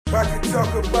I could talk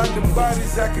about the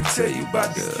bodies, I could tell you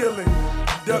about the killing.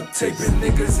 Duct taping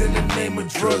niggas in the name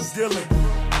of drug dealing.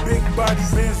 Big body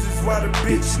Benz is why the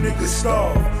bitch niggas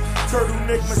starve.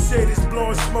 Turtleneck Mercedes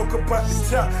blowing smoke up out the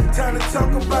top. Time to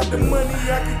talk about the money,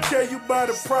 I can tell you about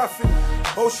the profit.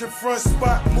 Oceanfront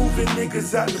spot moving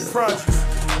niggas out the projects.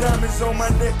 Diamonds on my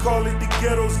neck, call it the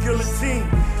ghetto's guillotine.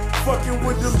 Fucking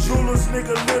with them jewelers,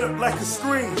 nigga lit up like a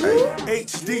screen.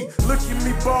 HD, look at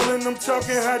me ballin', I'm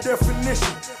talking high definition.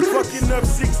 Fucking up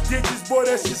 6 digits, boy,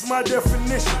 that's just my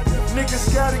definition.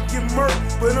 Niggas gotta get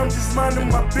murked, but I'm just minding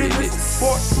my business.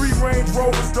 Bought 3 Range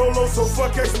Rovers, Dolo, so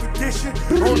fuck expedition.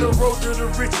 On the road to the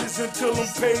riches until I'm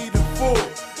paid in full.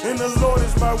 And the Lord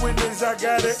is my witness, I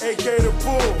got an AK to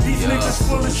pull. These niggas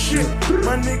full of shit,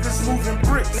 my niggas moving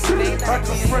bricks. I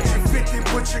confront you 50,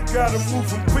 but you gotta move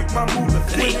them quick, my moolah.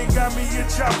 When they got me a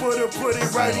chopper to put it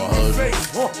right in your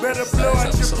face. Better blow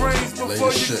out your brains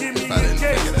before you give me a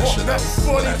case. That's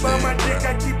 40 by my dick,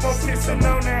 I keep on pissing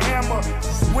on the hammer.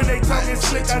 When they talking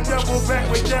slick, I double back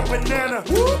with that banana.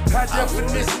 High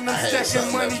definition, I'm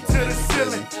stacking money to the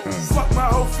ceiling. Fuck my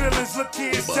whole feelings, look here,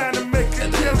 it's time to make a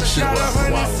killing. Got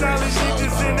 100 solid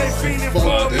niggas and they fiending for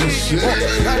a million.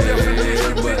 High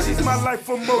definition, bitches, my life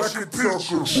for motion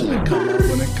picture. Shit come out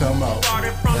when it come out.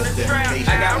 Started from the trap,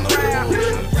 I got rap.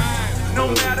 No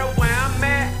matter where I'm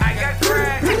at, I got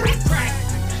crack.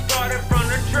 Started from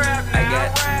the trap, now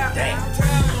I rap.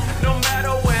 No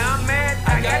matter where I'm at,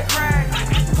 I got crack.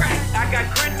 I got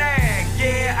grenade,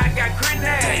 yeah, I got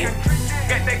grenade.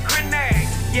 Got that grenade,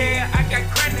 yeah, I got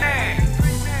grenade.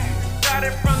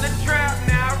 Started from the trap,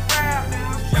 now I rap.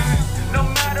 No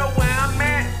matter where I'm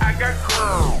at, I got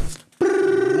crack.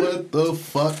 What the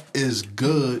fuck is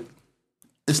good?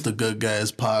 It's the Good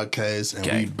Guys Podcast, and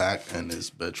we back in this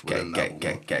bitch with another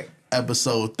one.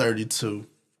 Episode 32.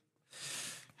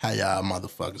 How y'all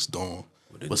motherfuckers doing?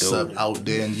 What's up out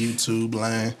there in YouTube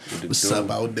land? What's up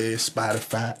out there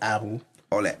Spotify, Apple?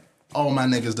 All that. All my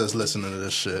niggas that's listening to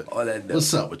this shit. All that.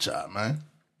 What's up with y'all, man?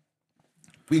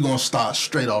 We gonna start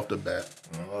straight off the bat.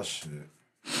 Oh, shit.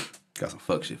 Got some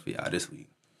fuck shit for y'all this week.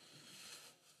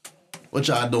 What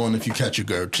y'all doing if you catch your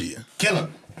girl cheating? Kill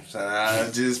him. I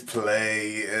just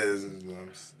play as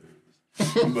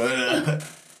but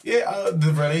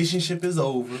the relationship is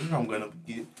over. I'm gonna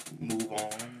move on,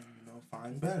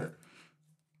 find better.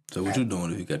 So what you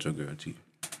doing if you catch your girl cheating?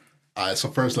 All right, so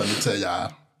first let me tell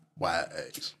y'all why I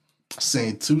asked. I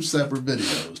seen 2 separate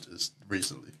videos just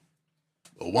recently.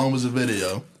 But one was a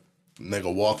video,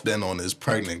 nigga walked in on his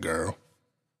pregnant girl,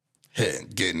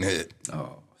 getting hit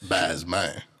by his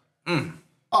man.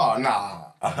 Oh, nah.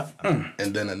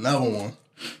 And then another one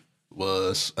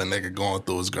was a nigga going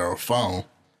through his girl's phone,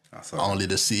 only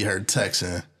to see her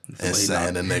texting and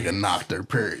saying the nigga knocked her,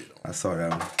 period. I saw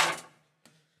that one.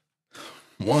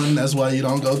 One, that's why you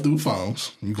don't go through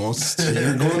phones. You're going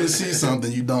to see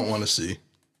something you don't want to see.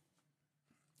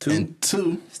 2. And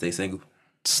 2, stay single.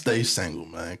 Stay single,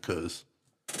 man, because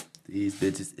these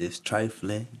bitches is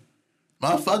trifling.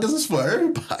 motherfuckers is for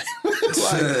everybody.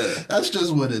 That's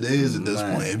just what it is at this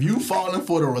point. If you falling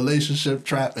for the relationship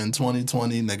trap in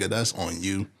 2020, nigga, that's on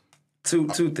you. Two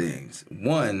things.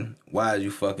 One, why are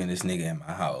you fucking this nigga in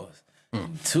my house?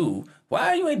 2,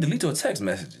 why you ain't delete your text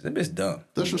messages? That bitch dumb.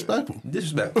 Disrespectful.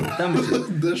 Dumb as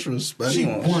shit. Disrespectful. She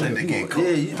wanted to get caught.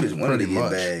 Yeah, you just wanted to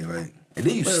get bagged. Like, and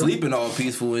then you sleeping all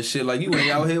peaceful and shit. Like, you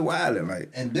ain't out here wilding. Like,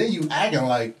 and then you acting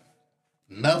like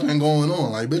nothing going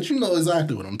on. Like, bitch, you know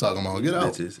exactly what I'm talking about. Get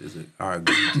out. Bitches are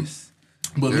egregious.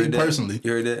 But me personally.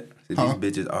 You heard that? These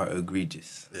bitches are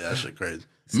egregious. Yeah, that shit crazy.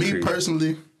 Me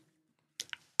personally,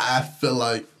 I feel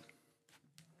like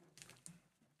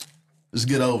just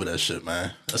get over that shit,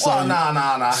 man. That's all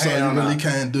That's all you really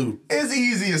can't do. It's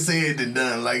easier said than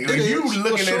done. Like, if you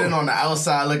looking at it on the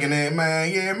outside, looking at it, man,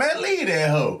 leave that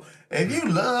hoe. If you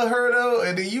love her though,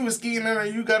 and then you was scheming her,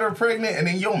 and you got her pregnant, and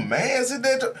then your man said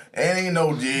that, it ain't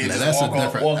no that's a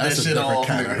different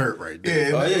kind of hurt right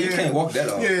there. You can't walk that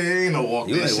off. Yeah, ain't no walk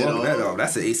that shit off. That off.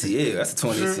 That's an ACL. That's a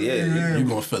torn ACL. You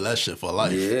gonna feel that shit for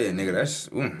life. Yeah, nigga. That's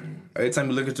every time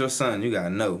you look at your son, you gotta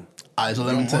know. All right, so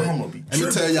let me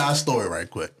tell y'all a story right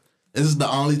quick. This is the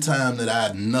only time that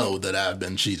I know that I've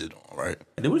been cheated on, right?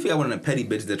 And then what if you got one of them petty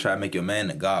bitches that try to make your man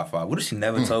the godfather? What if she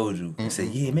never told you and said,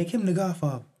 yeah, make him the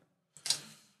godfather?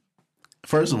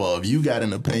 First of all, if you got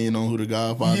an opinion on who the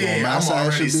godfather on my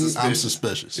side should be, I'm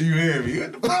suspicious. You hear me?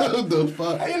 What the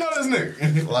fuck? How you know this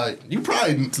nigga? Like, you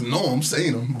probably know him,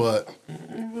 seen him, but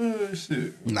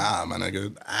shit. Nah, my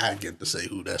nigga, I get to say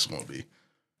who that's gonna be.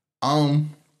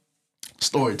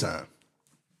 Story time.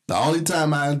 The only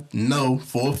time I know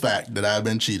for a fact that I've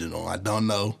been cheated on, I don't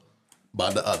know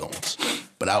about the other ones.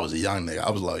 But I was a young nigga. I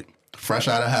was like fresh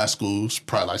out of high school,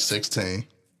 probably like 16.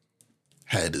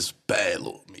 Had this bad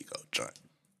little Migo joint.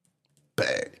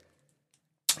 Bad.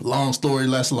 Long story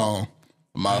less long.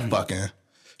 Motherfucking,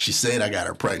 she said I got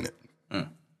her pregnant.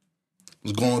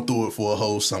 Was going through it for a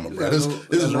whole summer, bro. This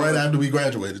is right after we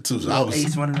graduated, too. So I was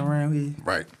Ace running around here.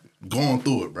 right, going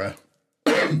through it, bro.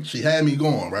 She had me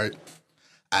going, right?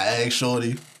 I asked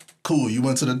Shorty, cool, you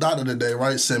went to the doctor today,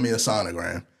 right? Send me a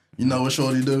sonogram. You know what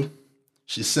Shorty do?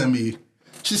 She sent me the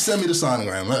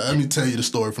sonogram. Let me tell you the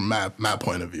story from my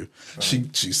point of view. Right.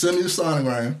 She sent me the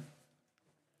sonogram.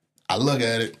 I look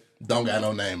at it, don't got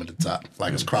no name at the top,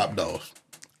 like it's cropped off.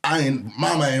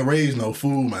 Mama ain't raised no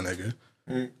fool, my nigga.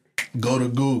 Go to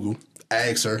Google,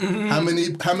 ask her, how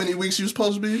many weeks you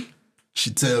supposed to be?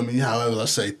 She tell me, however,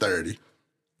 let's say 30.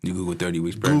 You Google 30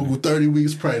 weeks pregnant. Google 30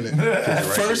 weeks pregnant.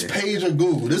 First page of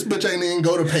Google. This bitch ain't even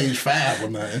go to page 5 or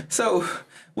nothing. So,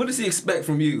 what does he expect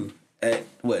from you at,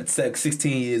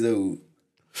 16 years old?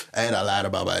 And I lied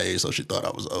about my age, so she thought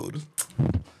I was older.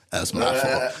 That's my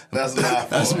fault. That's my fault.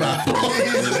 That's my fault.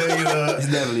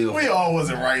 It's definitely we all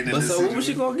wasn't right in but this. So what was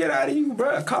she gonna get out of you,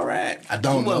 bro? A car ride? I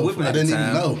don't know. I didn't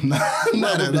even know.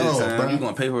 Not at all, bro. You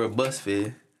gonna pay her a bus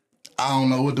fare? I don't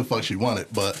know what the fuck she wanted,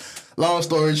 but long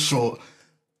story short,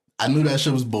 I knew that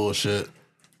shit was bullshit.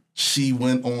 She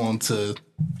went on to,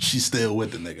 she's still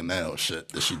with the nigga now, shit.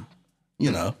 That she,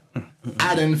 you know,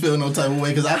 I didn't feel no type of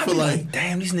way because I feel like,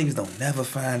 damn, these niggas don't never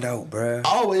find out, bro. I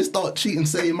always thought cheating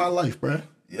saved my life, bro.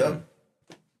 Yep.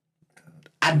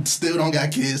 I still don't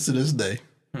got kids to this day.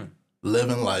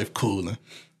 Living life, cooling.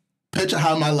 Picture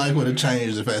how my life would have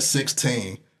changed if at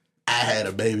 16 I had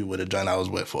a baby with a joint I was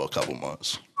with for a couple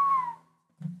months.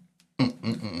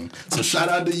 So shout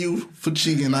out to you for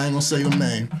cheating. I ain't gonna say your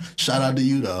name. Shout out to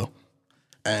you though.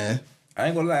 And I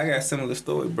ain't gonna lie, I got a similar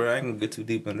story, bro. I ain't gonna get too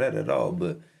deep in that at all,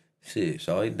 but shit,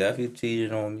 Shawty definitely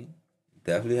cheated on me.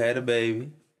 Definitely had a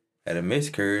baby. Had a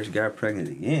miscarriage, got pregnant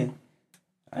again.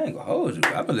 I ain't gonna hold you.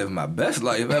 I've been living my best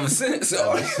life ever since.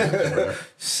 So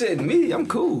shit, me, I'm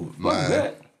cool. Fuck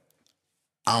that.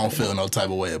 I don't feel no type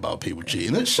of way about people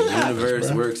cheating. That shit The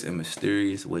universe works in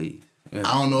mysterious ways. I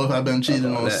don't know if I've been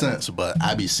cheating on since, but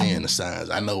I be seeing the signs.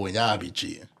 I know when y'all be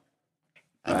cheating.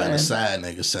 I've been a side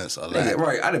nigga since a lot.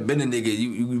 Right, I'd have been a nigga.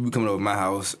 You be coming over my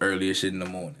house earlier shit in the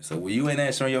morning. So when you ain't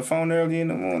answering your phone early in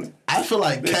the morning, I feel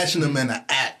like catching them in the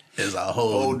act is a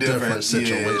whole different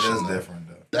situation. Yeah, that's different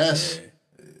though. That's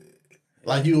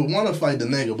like you would want to fight the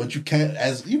nigga, but you can't.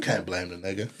 You can't blame the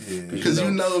nigga because you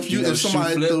know if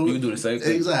somebody do, you do the same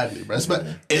thing. Exactly, bro.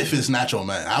 If it's not your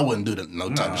man, I wouldn't do no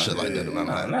type of shit like that to my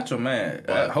man. Not your man.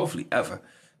 Hopefully ever.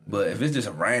 But if it's just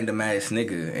a random ass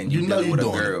nigga and you know you with a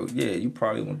girl, you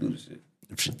probably won't do the shit.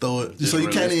 If she throw it, so you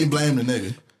can't even blame the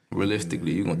nigga.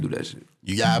 Realistically, you gonna do that shit.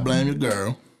 You gotta blame your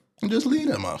girl and just leave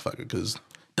that motherfucker because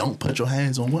don't put your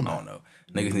hands on women. I don't know.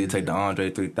 Niggas need to take the Andre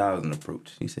 3000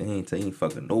 approach. He said he ain't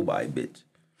fucking nobody, bitch.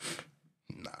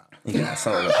 Nah. He got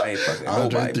sold up. I ain't fucking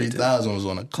nobody, Andre 3000 was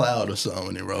on a cloud or something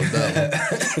when he wrote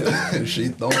that. If she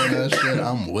throwing that shit,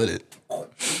 I'm with it.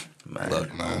 Man.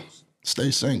 Look, man,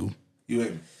 stay single. You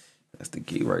hear me? That's the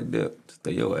key right there.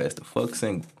 Stay your ass the fuck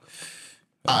single.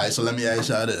 All right, so let me ask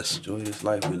y'all this. Enjoy this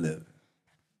life we live.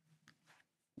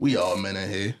 We all men in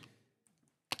here.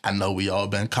 I know we all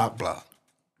been cock blocked.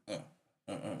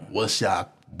 What's y'all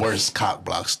worst cock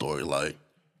block story like?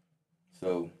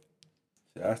 So,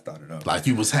 I started off. Like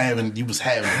you was having a good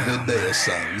day or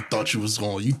something. You thought you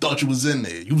was in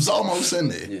there. You was almost in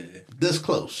there. Yeah. This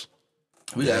close.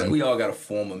 We all got a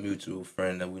former mutual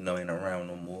friend that we know ain't around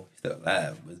no more. He's still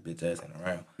alive, but his bitch ass ain't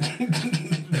around.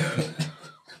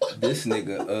 This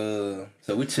nigga,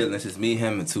 so we chilling. It's just me,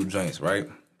 him, and two joints, right?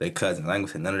 They cousins. I ain't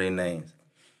gonna say none of their names.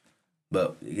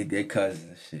 But they cousins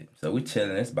and shit. So we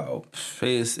chilling. It's about,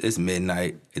 it's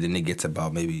midnight. And then it gets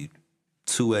about maybe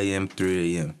 2 a.m.,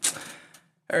 3 a.m.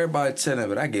 Everybody chilling,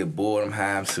 but I get bored. I'm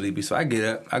high, I'm sleepy. So I get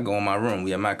up. I go in my room.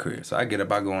 We at my crib. So I get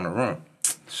up. I go in the room.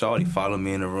 Shawty follow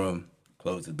me in the room.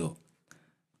 Close the door.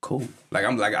 Cool. I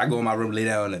go in my room, lay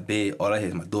down in the bed. All I hear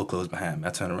is my door closed behind me.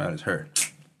 I turn around, it's her.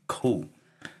 Cool.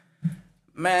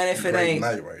 Man, if it ain't...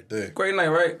 Great night right there. Great night,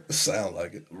 right? Sound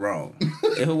like it. Wrong.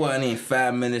 If it wasn't even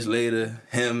 5 minutes later,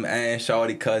 him and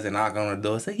Shawty cousin knock on the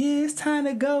door, say, yeah, it's time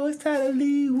to go, it's time to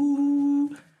leave,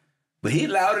 woo. But he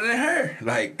louder than her.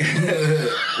 Like, you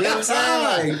know what I'm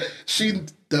saying? Like,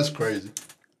 that's crazy.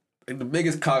 Like the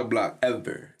biggest cock block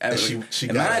ever. And she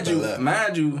and got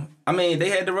mind you, I mean, they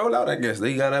had to roll out, I guess.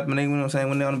 They got up and they, you know what I'm saying,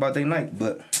 went down about their night.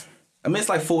 But, I mean, it's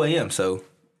like 4 a.m., so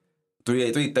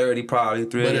 3:30 probably,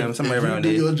 3 a.m., somewhere around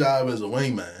there. If you do your job as a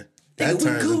wingman, that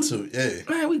turns into,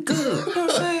 Man, we good. You know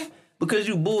what I'm saying? Because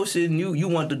you bullshitting, you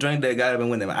want the drink that got up and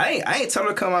went in. I ain't tell her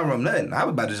to come out from nothing. I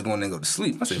was about to just go in there and go to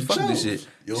sleep. I said, fuck this shit.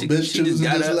 Your bitch chooses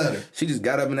this letter. She just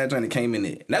got up in that drink and came in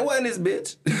there. That wasn't this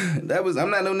bitch. I'm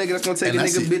not no nigga that's gonna take a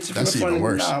nigga bitch from the front of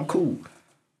me. Nah, I'm cool.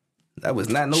 That was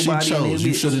not nobody. She chose.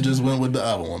 You should have just went with the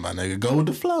other one, my nigga. Go with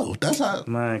the flow. That's how.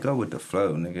 Man, go with the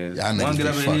flow, nigga. Y'all niggas get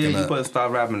up be in here, fucking you up. supposed to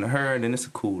start rapping to her, and then it's a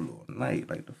cool little night.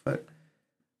 Like the fuck.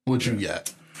 What you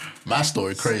got? My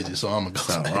story crazy, so I'm gonna go.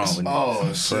 Something wrong with you.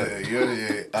 Oh shit,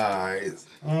 yeah.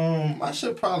 Alright. My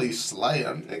shit probably slight.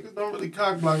 Niggas don't really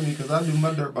cock block me because I do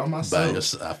my dirt by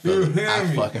myself. I feel it.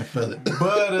 I fucking feel it.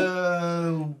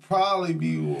 But probably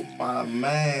be with my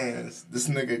mans. This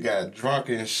nigga got drunk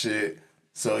and shit.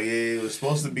 So yeah, it was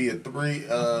supposed to be a 3.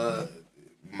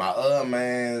 My other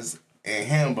mans and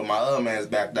him, but my other mans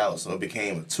backed out, so it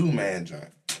became a 2-man drink.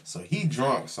 So he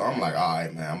drunk, so I'm like, all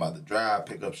right, man, I'm about to drive,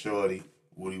 pick up shorty.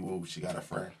 Woody woo, she got a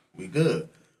friend. We good.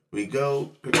 We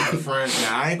go, pick up the friend.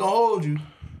 Now, I ain't gonna hold you.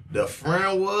 The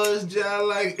friend was just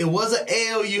like, it was an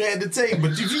L you had to take,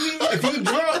 but if you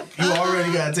drunk, you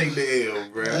already gotta take the L,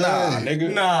 bro. Nah,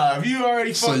 nigga. Nah, if you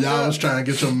already fucked up. So y'all was trying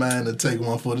to get your man to take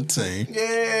one for the team.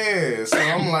 Yeah, so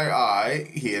I'm like, all right,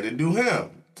 he had to do him.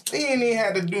 He ain't even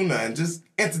had to do nothing. Just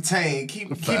entertain,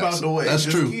 keep out the way. That's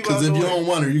just true. Because if you don't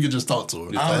want her, you can just talk to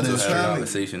her. That is true.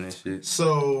 Conversation and shit.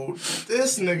 So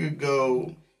this nigga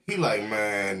go, he like,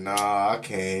 man, nah, I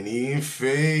can't even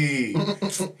fade.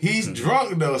 He's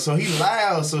drunk though, so he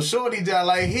loud. So shorty just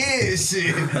like his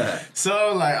shit.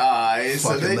 So I'm like, all right.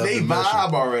 So they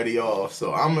vibe already off.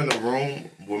 So I'm in the room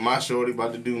with my shorty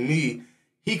about to do me.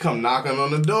 He come knocking on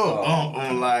the door.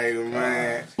 I'm like,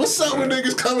 man. What's up with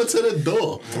niggas coming to the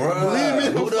door? Bro, leave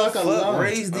me who the fuck alone.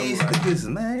 raised these niggas,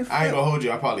 man? I ain't gonna hold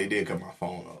you. I probably did cut my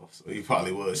phone off. So he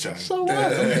probably was trying to. So what?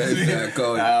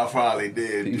 I probably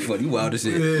did. You wild as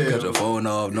shit. You cut your phone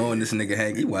off knowing this nigga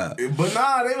hang. You wild. But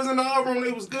nah, they was in the other room.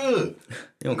 They was good. You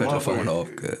don't cut your phone off.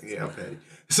 Good. Yeah, okay.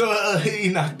 So he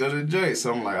knocked on the joint.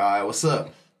 So I'm like, all right, what's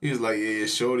up? He was like, yeah,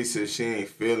 shorty said she ain't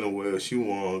feeling well. She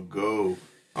wanna go.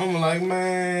 I'm like,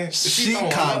 man. She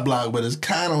cock blocked, but it's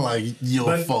kind of like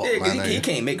your fault, Yeah, man. he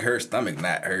can't make her stomach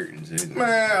not hurt and shit.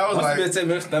 Man, I was like,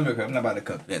 her stomach hurt. I'm not about to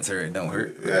convince her it don't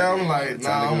hurt. Yeah, I'm like,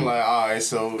 nah. I'm like, all right.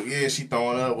 So yeah, she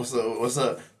throwing up. What's up? What's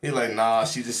up? He like, nah.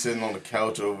 She just sitting on the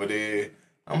couch over there.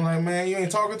 I'm like, man, you ain't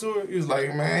talking to her? He was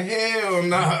like, man, hell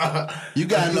nah. You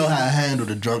gotta know how to handle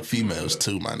the drunk females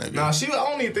too, my nigga. Nah, I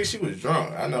don't even think she was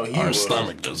drunk. I know her was.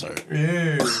 stomach just hurt.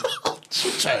 Yeah. She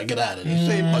trying to get out of this.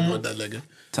 She ain't fucking with that nigga.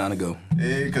 Time to go.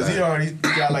 Yeah, because he already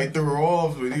got like threw her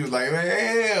off, but he was like, man,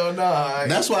 hell nah.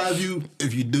 That's why if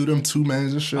you do them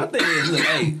 2-mans and shit. I think look,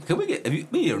 hey, can we get we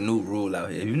need a new rule out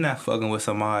here. If you're not fucking with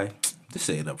somebody, just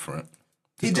say it up front.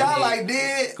 He just like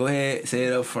did. Go ahead, say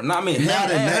it up front. No, I mean, Not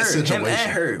in that situation. Him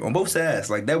and her on both sides.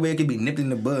 Like that way, it could be nipped in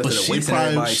the bud. But she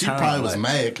probably was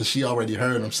mad because she already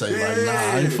heard him say like, "Nah,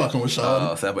 I ain't fucking with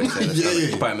y'all." Oh, so that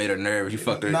he probably made her nervous. He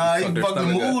fucked her. Nah, he fucked the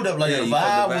mood up. Like the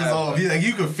vibe was off. Like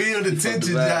you could feel the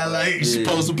tension. Like she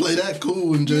supposed to play that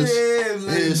cool and just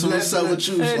so what's up with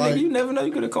you? Hey, like, nigga, you never know.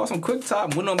 You could have called some quick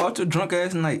top. Went on about your drunk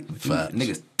ass night.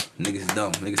 Niggas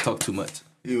dumb. Niggas talk too much.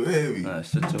 You heavy.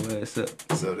 Shut your ass up.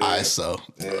 Alright, so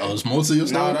was most of your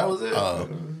stuff? No, that was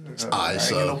it. Alright,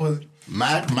 so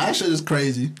my shit is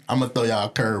crazy. I'm gonna throw y'all a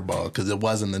curveball because it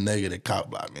wasn't the nigga that caught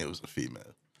by me. It was a female.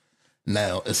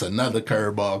 Now it's another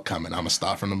curveball coming. I'm gonna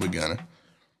start from the beginning.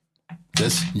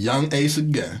 This young Ace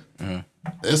again.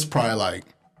 It's probably like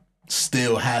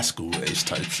still high school age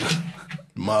type shit.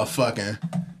 Motherfucking,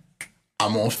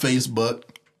 I'm on Facebook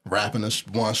rapping this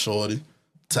one shorty.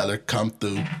 Tell her come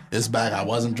through. It's back. I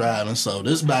wasn't driving, so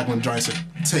this back when joints would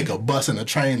take a bus and a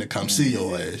train to come see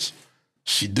your ass.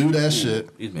 She do that shit.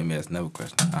 You made me ask another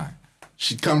question. All right.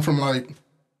 She come from like,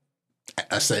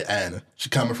 I say Anna. She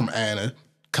coming from Anna,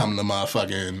 come to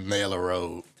motherfucking Naylor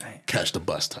Road, catch the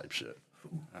bus type shit.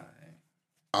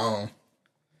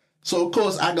 So of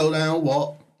course I go down,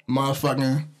 walk,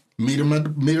 motherfucking meet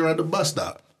her at the bus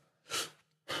stop.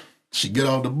 She get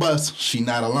off the bus. She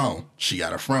not alone. She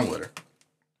got a friend with her.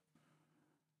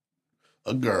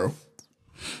 A girl.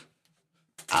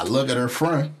 I look at her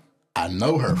friend. I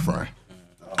know her friend.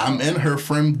 I'm in her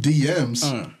friend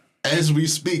DMs as we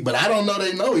speak, but I don't know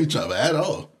they know each other at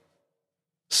all.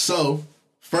 So,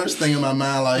 first thing in my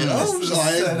mind, like,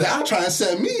 y'all trying to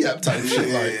set me up type shit.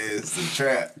 Like, it's a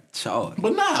trap.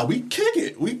 But nah, we kick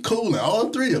it. We cooling. All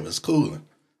three of us cooling.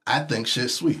 I think shit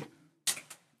sweet.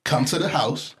 Come to the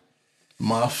house.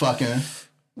 Motherfucking,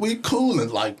 we cooling,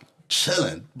 like,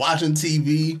 chilling, watching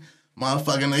TV.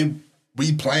 Motherfucking,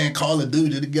 we playing Call of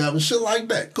Duty together, shit like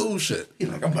that. Cool shit. He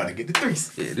like, I'm about to get the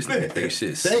threes. Yeah, this nigga think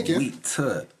shit Thank sweet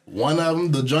you. One of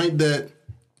them, the joint that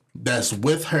that's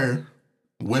with her,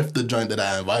 with the joint that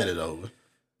I invited over,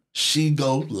 she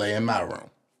go lay in my room.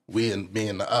 Me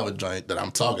and the other joint that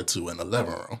I'm talking to in the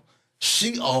living room.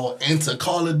 She all into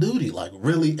Call of Duty, like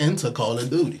really into Call of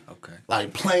Duty. Okay.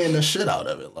 Like playing the shit out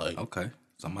of it. Like Okay.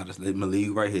 So I'm about to just let my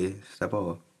leave right here. Step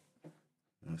off. You know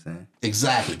what I'm saying?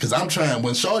 Exactly. Cause I'm trying,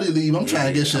 when Shorty leave, I'm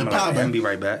trying to get shit popping. I'll be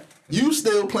right back. You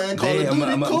still playing Call of Duty?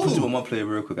 I'm cool. put you on my play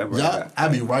real quick. I'll be right back. I'll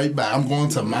be right back. I'm going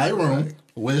to my room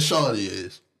where Shorty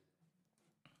is.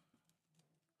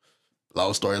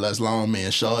 Long story less long, me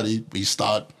and Shorty, we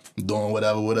start doing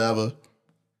whatever.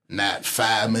 Not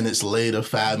 5 minutes later,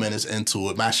 5 minutes into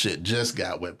it, my shit just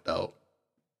got whipped out.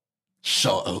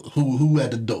 Who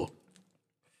at the door?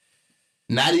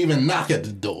 Not even knock at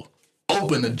the door.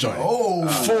 Open the joint.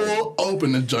 Full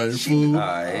open the joint. Fool.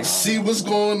 Right. See what's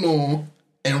going on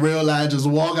and realize just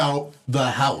walk out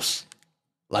the house.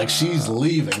 Like she's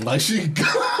leaving. Like she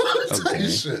Okay.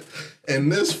 shit. And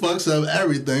this fucks up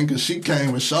everything because she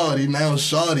came with Shorty. Now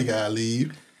Shorty gotta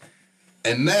leave.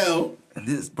 And now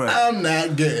This, bro. I'm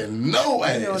not getting no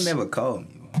ass. You don't never call me.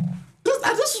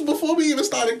 This was before we even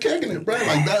started kicking it, bro.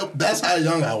 Like that's how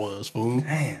young I was, fool.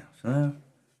 Damn, son.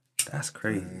 That's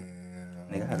crazy.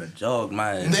 Nigga, I had to jog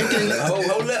my ass. Nigga,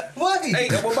 Hold up. Wait. Hey,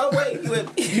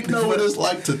 wait. You know what it's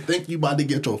like to think you about to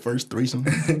get your first threesome?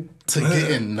 To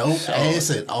getting no ass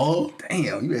at all?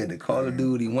 Damn, you had to Call of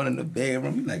Duty, one in the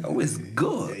bedroom. You like, oh, it's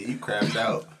good. Yeah, you crapped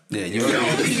out. Yeah, you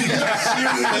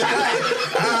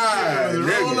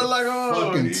Rolling like,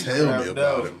 fucking tell me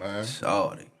about it, man.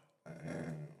 Shorty.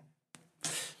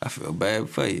 I feel bad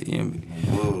for you. You hear me?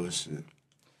 Bullshit.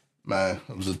 Man,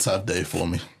 it was a tough day for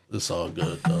me. It's all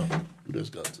good, though. We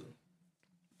just got to.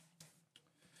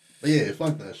 But yeah,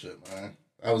 fuck that shit, man.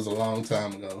 That was a long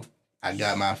time ago. I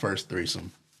got my first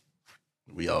threesome.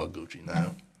 We all Gucci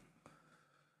now.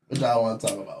 What y'all want to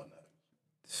talk about now?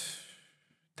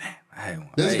 Damn, I had one.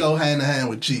 This go hand in hand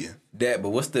with cheating. That, but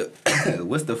what's the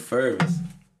furthest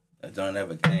a joint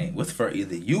ever came? What's the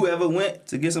either you ever went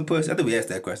to get some pussy? I think we asked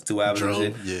that question 2 hours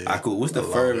ago. Yeah. Cool. What's the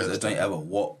furthest a joint ever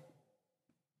walked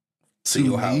to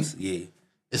your house? Yeah.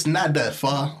 It's not that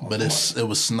far, but it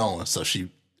was snowing, so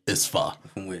it's far.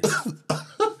 From where?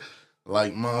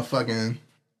 Like motherfucking,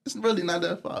 it's really not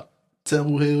that far.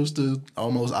 Temple Hills to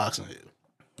almost Oxon Hill.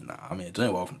 Nah, I mean, a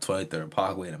joint walk from 23rd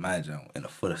Parkway to my joint in a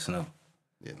foot of snow.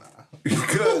 Yeah, nah.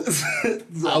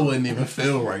 I wouldn't even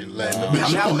feel right letting the bitch. I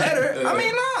mean, I met her.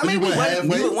 I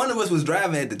mean, one of us was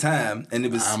driving at the time, and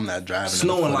it was I'm not driving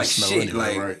snowing like shit. Anyway,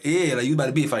 like, right? yeah, like you about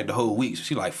to be for like the whole week. So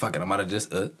she like, fuck it, I might have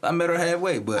just. I met her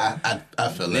halfway, but I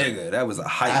feel like nigga, that was a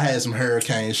hike. I had some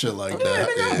hurricane shit like yeah, that.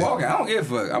 nigga, I'm walking. I don't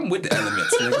give a fuck. I'm with the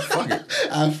elements, nigga. Fuck it.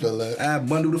 I feel like I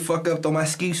bundle the fuck up, throw my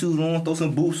ski shoes on, throw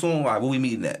some boots on. All right, where we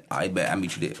meeting at? All right, bet I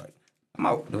meet you there. Like, I'm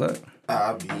out. What?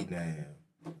 I'll be damn.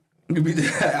 You be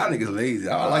there. Y'all niggas lazy.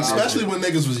 I like especially when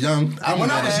niggas was young. I'm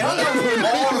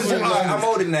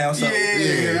older now, so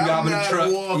Yeah, got I'm in the not truck.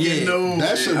 walking no.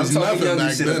 That shit was I'm talking nothing young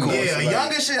back shit, then. of course. Yeah, Like,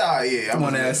 younger shit. Yeah, I'm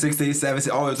on that 16,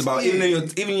 17, always about even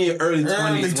in your early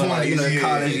 20s, when like, you know, yeah.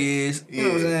 college years. You know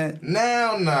what I'm saying?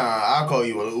 Now, nah, I'll call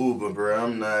you an Uber, bro.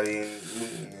 I'm not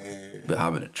even. But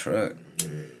hop in the truck.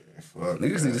 Fuck.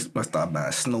 Niggas need to start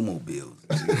buying snowmobiles.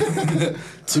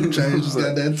 2 Chainz just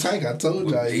got that tank. I told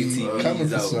y'all he ATVs coming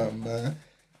for out. something, man.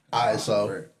 All right,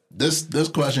 so this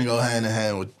question go hand in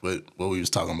hand with what we was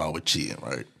talking about with cheating,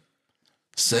 right?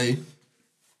 Say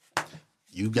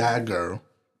you got a girl,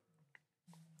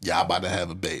 y'all about to have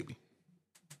a baby.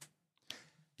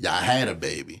 Y'all had a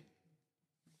baby.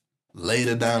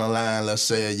 Later down the line, let's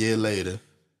say a year later,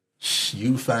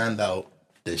 you find out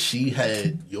that she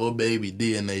had your baby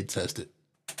DNA tested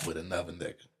with another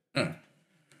nigga.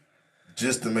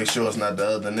 Just to make sure it's not the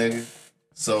other nigga.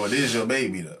 So it is your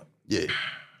baby, though. Yeah.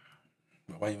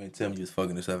 Why you ain't tell me you was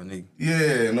fucking this other nigga?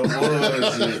 Yeah, no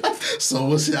bullshit. So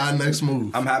what's y'all next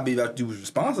move? I'm happy that you was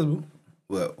responsible.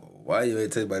 Well, why you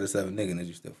ain't tell me about this other nigga and that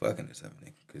you still fucking this other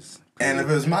nigga? Cause And if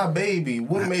it's my baby,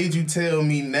 what made you tell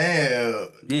me now?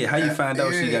 yeah, how you find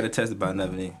out she got it tested by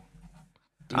another nigga?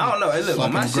 I don't know. Hey, look,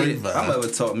 on my Fucking shit, grapevine. my mother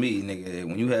taught me, nigga,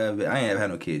 when you have, I ain't ever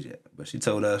had no kids yet, but she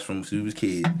told us from when we was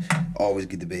kids, always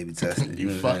get the baby tested. You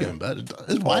know what I'm saying? fucking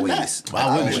better. Why Always. not? Why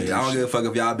wouldn't Always. you? I don't give a fuck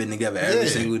if y'all been together every Yeah.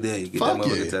 single day. Get Fuck that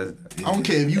motherfucker yeah. tested. I don't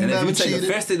care if you And never if you take cheated.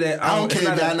 offense to that, I don't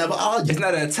care if y'all never It's argued.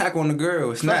 not an attack on the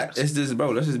girl. It's Facts. not. It's just, bro,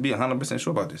 let's just be 100%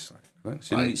 sure about this. Like,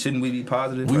 shouldn't we be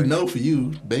positive? We Like, know for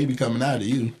you, baby coming out of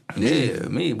you. Yeah,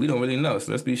 we don't really know, so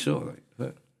let's be sure.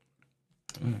 Like,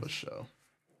 For sure.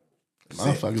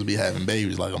 Motherfuckers be having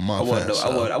babies like a month.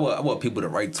 I want people to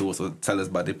write to us or tell us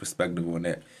about their perspective on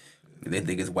that. They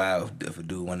think it's wild if a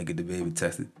dude want to get the baby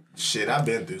tested. Shit, I've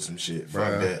been through some shit.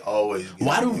 Fuck that. Always.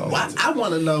 Why I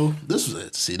want to know,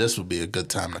 this would be a good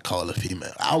time to call a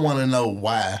female. I want to know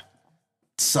why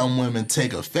some women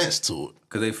take offense to it.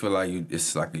 Because they feel like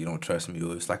it's like you don't trust me,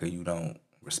 or it's like you don't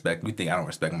respect me. You think I don't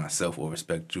respect myself or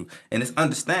respect you. And it's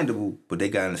understandable, but they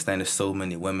got to understand there's so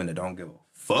many women that don't give a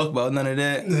fuck about none of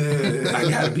that. I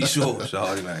got to be sure,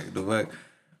 shawty. Like, the fuck.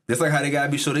 Just like how they got to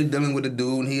be sure they dealing with a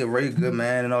dude and he a very good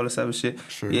man and all this other shit.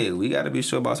 Sure. Yeah, we got to be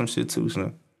sure about some shit too,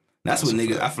 so. That's what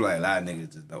niggas, I feel like a lot of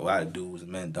niggas just don't. A lot of dudes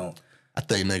and men don't. I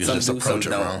think niggas just approach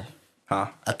it wrong. Huh?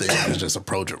 I think niggas just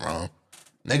approach it wrong.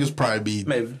 Niggas probably be...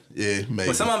 Maybe. Yeah, maybe.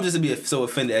 But some of them just be so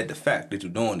offended at the fact that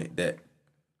you're doing it that...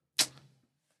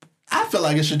 I feel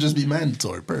like it should just be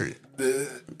mandatory, period.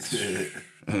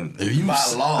 If you, by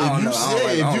law,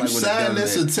 if you sign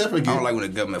this certificate... I don't like when the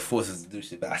government forces us to do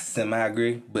shit, but I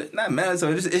semi-agree. But not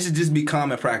mandatory. It should just be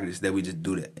common practice that we just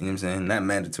do that. You know what I'm saying? Not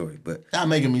mandatory, but... Not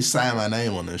making me sign my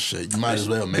name on this shit. You might as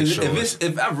well make sure...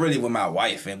 If I'm really with my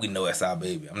wife and we know it's our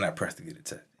baby, I'm not pressed to get it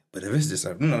tested. But if it's just,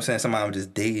 you know what I'm saying, somebody I'm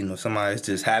just dating or somebody's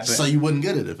just happening... So you wouldn't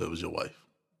get it if it was your wife?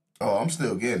 Oh, I'm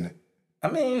still getting it. I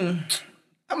mean,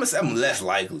 I'm less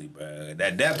likely, bro.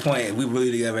 At that point, if we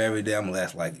really together every day, I'm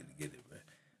less likely to get it, bro.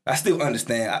 I still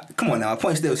understand. Come on now,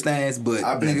 point still stands, but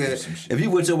nigga, if you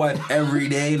with your wife every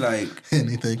day, like...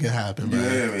 Anything can happen, bro.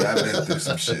 Yeah, I've been through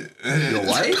some shit. Your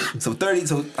wife? So 10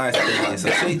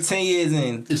 years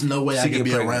in... There's no way I can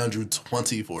be around you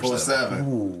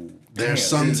 24/7. There's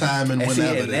some time and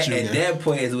whenever that you... At that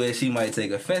point is where she might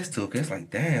take offense to it, because it's like,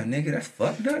 damn, nigga, that's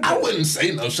fucked up. I wouldn't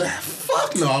say no shit.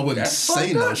 Fuck no, I wouldn't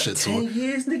say no shit to her. 10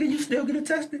 years, nigga, you still get it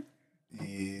tested?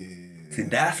 Yeah. See,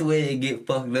 that's where it get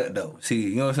fucked up, though. See,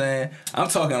 you know what I'm saying? I'm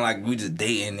talking like we just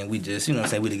dating and we just, you know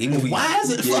what I'm saying? Why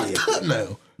is it fucked up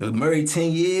now? We married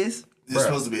 10 years? It's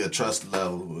supposed to be a trust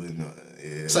level.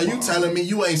 Yeah, so you telling me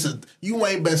you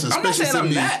ain't been suspicious of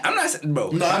me? I'm not saying, bro.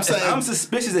 No, I'm saying I'm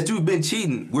suspicious that you've been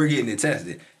cheating. We're getting it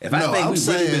tested. If I think we've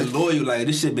really been loyal, like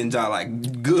this shit been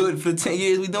like good for 10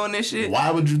 years, we doing this shit. Why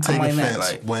would you take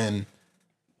offense when?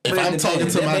 If I'm talking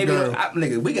to my girl,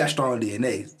 nigga, we got strong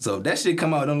DNA. So if that shit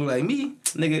come out, don't look like me,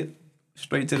 nigga.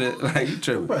 Straight to the like you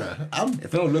tripping. If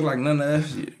it don't look like none of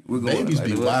us, we're going. Babies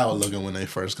be wild looking when they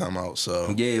first come out.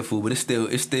 So yeah, fool. But it's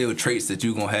still traits that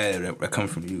you gonna have that come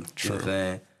from you. True. You know what I'm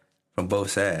saying? From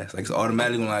both sides. Like it's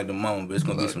automatically gonna like the mom, but it's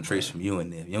gonna be some traits from you in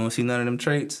there. If you don't see none of them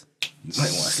traits, you might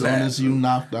want to slap. As soon as you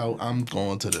knocked out, I'm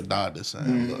going to the doctor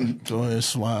saying, "Look, go ahead,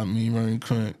 swap me right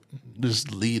quick.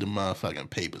 Just leave the motherfucking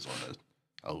papers on this."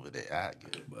 Over there, I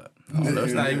get it, but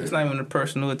it's not even a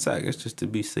personal attack. It's just to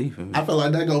be safe. I feel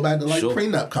like that go back to like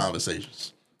prenup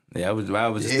conversations. Yeah, I was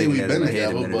just thinking that in my head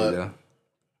a minute ago.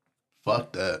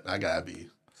 Fuck that. I gotta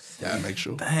make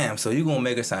sure. Damn, so you gonna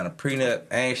make her sign a prenup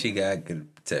and she gotta get a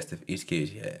test of each kid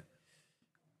you have.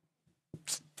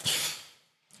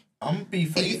 I'm gonna be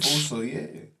faithful, so yeah.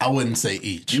 I wouldn't say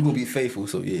each. You gonna be faithful,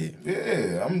 so yeah.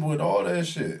 Yeah, I'm with all that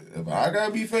shit. If I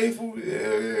gotta be faithful,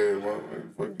 yeah.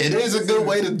 It is a good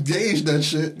way to gauge that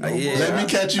shit. Yeah, let me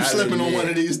catch you slipping on one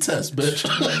of these tests, bitch.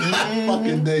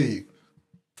 Fucking Dave.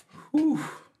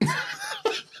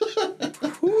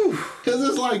 Cause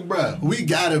it's like, bruh, we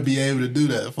gotta be able to do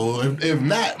that for. If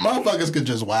not, motherfuckers could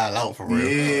just wild out for real.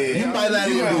 Yeah, you might not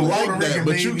even be like that,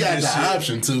 but you got the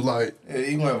option to like. Yeah,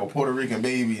 you gonna have a Puerto Rican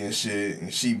baby and shit,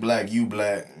 and she black, you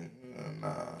black.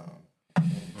 Nah, that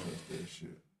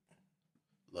shit.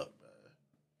 Look, man,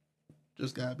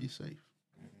 just gotta be safe.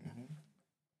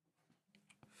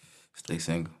 Stay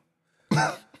single.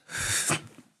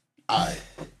 Alright,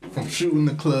 from shooting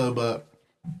the club up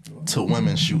to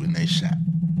women shooting they shot.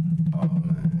 Oh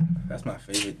man, that's my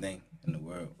favorite thing in the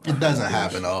world. It doesn't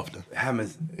happen often. It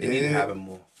happens. It need to happen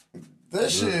more. That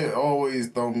shit always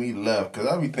throw me left because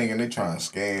I be thinking they trying to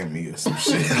scam me or some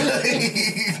shit.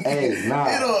 Hey, nah.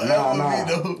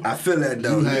 I feel that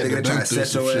though. They trying to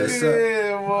set your ass up.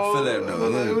 Yeah, well, I feel that though.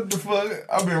 Like, what the fuck?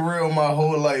 I've been real my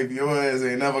whole life. Your ass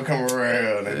ain't never come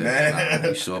around. And nah,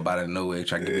 you show up out of nowhere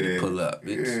trying to get me to pull up,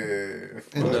 bitch.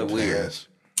 Yeah. Pull up weird.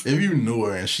 If you knew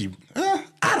her and she, I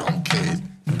don't care.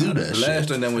 Do that shit. Last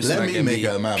one that was Let me make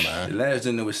up my mind. The last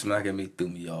one that was smacking me threw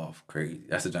me off crazy.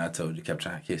 That's the time I told you, kept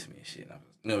trying to kiss me and shit.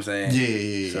 You know what I'm saying?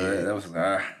 Yeah. So that was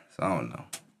like, so I don't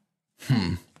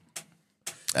know.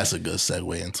 That's a good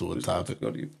segue into a topic.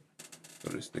 Go to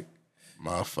this thing.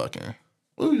 Motherfucking.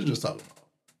 What were you just talking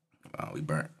about? We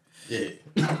burnt. Yeah.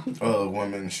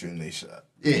 Women shooting they shot.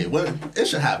 Yeah, well, it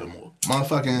should happen more.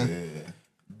 Motherfucking. Yeah.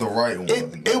 The right one.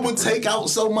 It would take out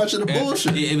so much of the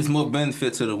bullshit. It was more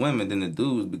benefit to the women than the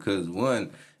dudes because one,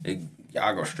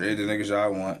 y'all go straight to the niggas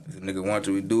y'all want. If the nigga want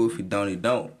to, we do. If he don't, he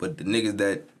don't. But the niggas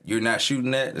that you're not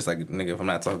shooting that, it's like, nigga, if I'm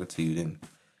not talking to you, then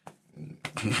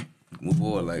move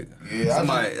on. Like,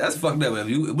 somebody, that's fucked up. What if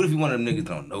you one of them niggas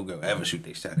don't no girl ever shoot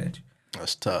they shot at you?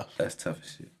 That's tough. That's tough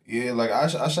as shit. Yeah, like I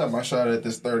shot my shot at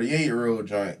this 38-year-old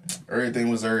joint. Everything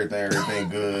was everything. Everything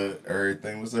good.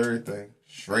 Everything was everything.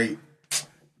 Straight.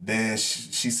 Then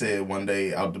she said one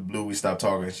day out the blue we stopped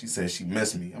talking. She said she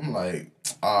missed me. I'm like,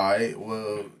 all right,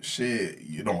 well, shit,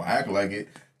 you don't act like it.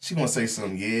 She gonna say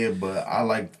something, yeah, but I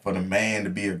like for the man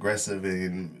to be aggressive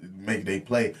and make they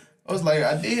play. I was like,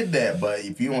 I did that, but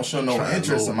if you don't show no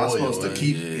interest, am I supposed to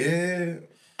keep? Yeah.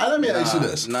 Let me ask you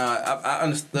this. I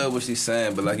understood what she's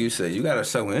saying, but like you said, you gotta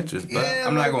show interest. But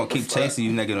I'm not gonna keep chasing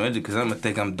you nigga no interest because I'm gonna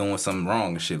think I'm doing something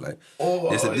wrong and shit. Like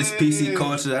this PC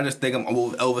culture, I just think I'm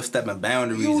overstepping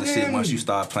boundaries and shit. Once you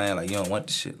start playing, like you don't want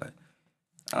the shit. Like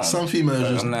some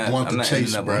females just want the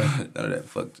chase, bro. None of that.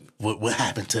 Fuck. What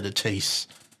happened to the chase?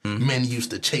 Men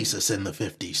used to chase us in the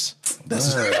 50s.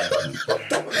 That's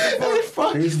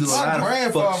fuck. They used to do a lot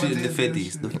of fuck shit in the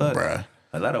 50s. The fuck, bruh.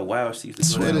 A lot of wild shit.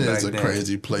 Twitter is a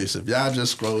crazy place. If y'all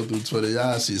just scroll through Twitter,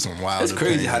 y'all see some wild. It's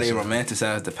crazy how they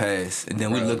romanticize the past, and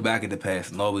then we look back at the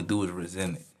past, and all we do is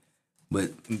resent it.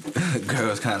 But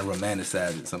girls kind of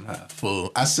romanticize it somehow.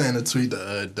 Fool. I sent a tweet the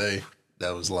other day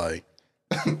that was like,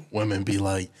 women be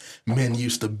like, men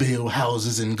used to build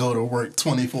houses and go to work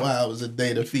 24 hours a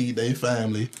day to feed their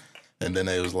family. And then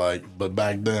they was like, but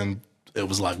back then, it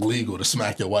was like legal to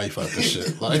smack your wife up and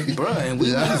shit. Like, bruh, and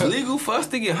it's legal for us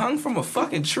to get hung from a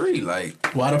fucking tree.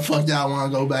 Like, why the fuck y'all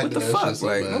want to go back to that fuck? Shit so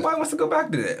like, bad? nobody wants to go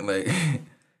back to that. Like,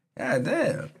 god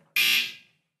damn.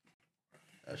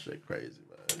 That shit crazy,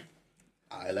 man.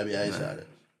 All right, let me ask y'all this.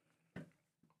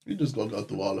 You just gonna go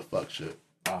through all the fuck shit.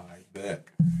 All right, bet.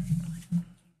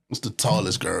 What's the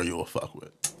tallest girl you will fuck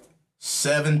with?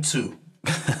 7'2".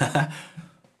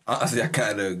 Honestly, I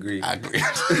kind of agree. I agree.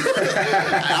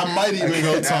 I might even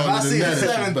go taller than that. If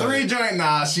I see a 7'3" joint,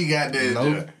 nah, she got that.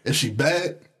 Nope. If she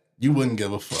bad, you wouldn't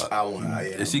give a fuck. I won't.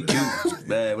 Is she cute? She's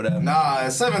bad, whatever. Nah, at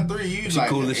 7'3", you she like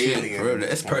cool as shit. alien. For real,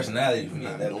 it's personality for me.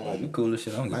 You cool as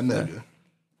shit. I don't give a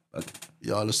fuck. Nigga.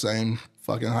 Y'all the same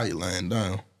fucking height laying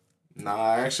down.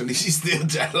 Nah, actually, she still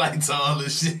just like tall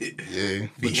as shit. Yeah.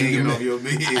 Be hanging off your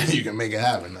bed. You can make it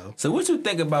happen, though. So what you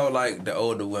think about, like, the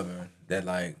older women that,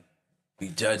 like, be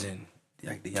judging,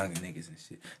 like, the younger niggas and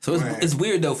shit? So it's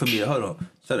weird, though, for me. Hold on.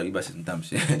 Shut up. You about to say some dumb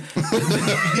shit.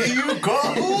 You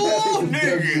cold,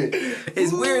 nigga.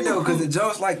 It's weird, though, because the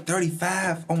Jones, like,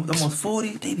 35, almost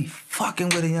 40, they be fucking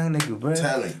with a young nigga, bro.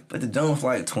 Tell him. But the Jones,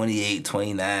 like, 28,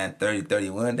 29, 30,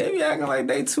 31, they be acting like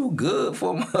they too good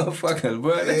for motherfuckers,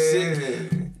 bro.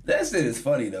 That shit is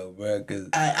funny, though, bro, because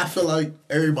I feel like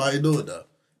everybody do it, though.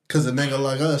 Because a nigga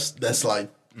like us, that's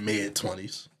like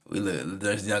mid-20s.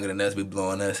 There's younger than us be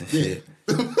blowing us and shit.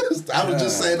 I was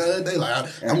just saying the other day, like,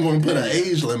 I'm going to put an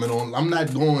age limit on. I'm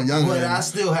not going younger. But I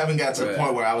still haven't got to the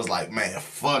point where I was like, man,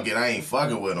 fuck it, I ain't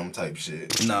fucking with them type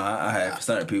shit. No, I have for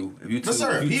certain people. If you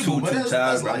too that's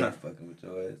child, like, I'm not fucking with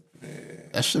your ass.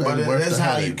 That shit ain't worth that's the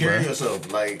how headache, you carry bro.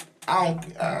 yourself. Like, I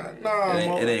don't,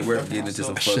 nah. It ain't worth getting into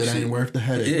some fuck Shit shit. ain't worth the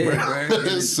headache, bro. bro.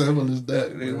 It's simple as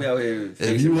that, We bro. out here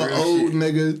If you an old shit.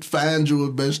 nigga, find you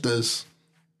a bitch that's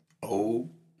old.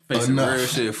 Facing enough. real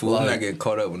shit, fool. I'm Like- not getting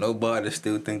caught up with nobody that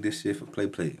still think this shit for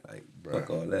play. Like, fuck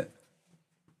all that.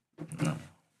 No.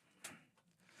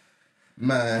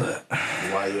 man.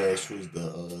 Why you ask who's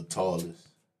the tallest?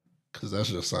 Cause that's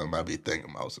just something I be thinking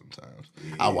about sometimes.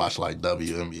 I watch like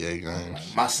WNBA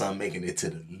games, My son making it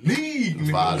to the league,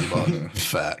 nigga. volleyball,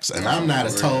 facts, and I'm not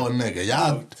a tall nigga.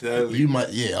 Y'all, you might,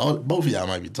 both of y'all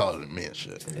might be taller than me and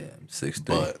shit. Yeah, I'm 6'3".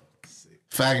 But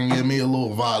if I can get me a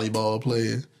little volleyball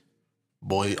player,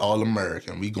 boy, all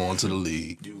American, we going to the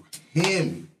league. You hear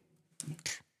me?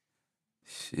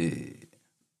 Shit.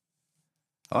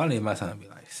 All I need my son to be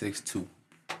like 6'2".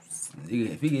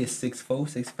 If he gets 6'4",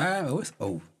 6'5", oh, it's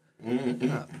over.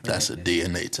 That's a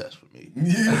DNA test for me.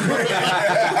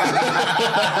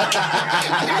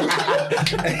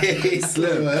 He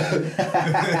slipped.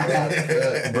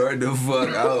 Burn the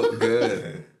fuck out,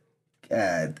 good.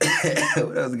 God damn.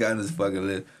 What else got on this fucking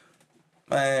list?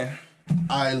 Man.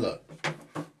 All right, look.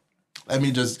 Let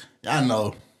me just, I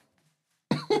know.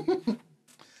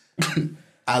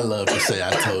 I love to say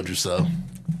I told you so.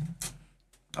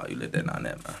 Oh, you let that on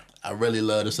that, man. I really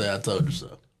love to say I told you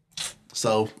so.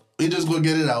 So, we just gonna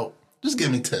get it out. Just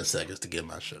give me 10 seconds to get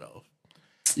my shit off.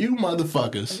 You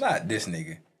motherfuckers. Not this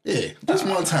nigga. Yeah, just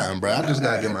one time, bro. I just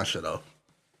gotta get my shit off.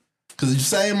 Cause the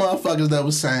same motherfuckers that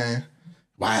was saying,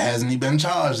 why hasn't he been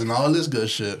charged and all this good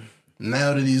shit.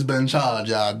 Now that he's been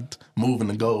charged, y'all moving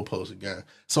the goalposts again.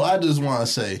 So I just wanna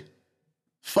say,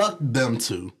 fuck them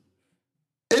two.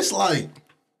 It's like,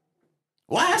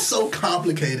 Why it's so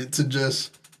complicated to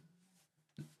just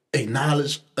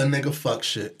acknowledge a nigga fuck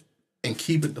shit and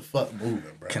keep it the fuck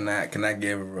moving, bro? Can I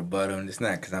give a rebuttal? It's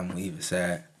not because I'm even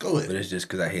sad. Go ahead. But it's just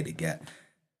because I hit the gap.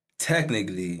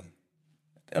 Technically,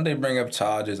 don't they bring up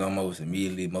charges almost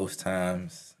immediately most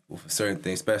times with certain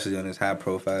things, especially on this high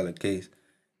profile case?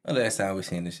 The last time we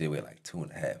seen this shit with like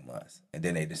 2.5 months. And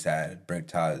then they decided to bring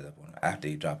charges up on him after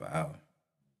he drop an album.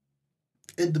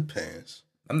 It depends.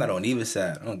 I'm not on either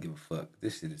side. I don't give a fuck.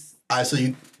 This shit is... Alright, so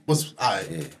you...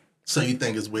 Yeah. So you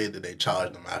think it's weird that they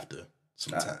charged him after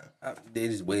some time? They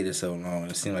just waited so long.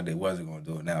 It seemed like they wasn't going to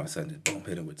do it. Now all of a sudden, just boom,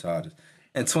 hit him with charges.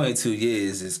 And 22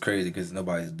 years is crazy because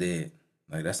nobody's dead.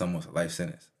 Like, that's almost a life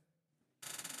sentence.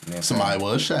 You know Somebody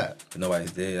was shot. But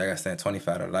nobody's dead. I got saying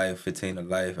 25 to life, 15 to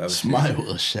life. Somebody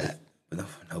was shot. But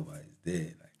nobody's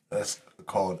dead. Like, That's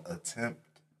called attempted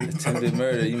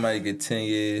murder, you might get 10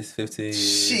 years, 15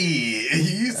 years. Shit.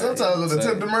 You sometimes with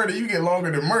attempted murder, you get longer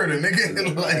than murder,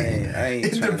 nigga. Like,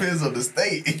 it depends on the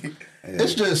state.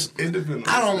 It's just,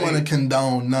 I don't want to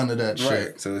condone none of that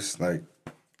shit. So it's like...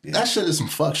 Yeah. That shit is some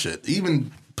fuck shit.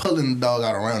 Even pulling the dog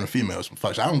out around a female is some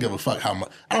fuck shit. I don't give a fuck how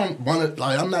much. I don't want to,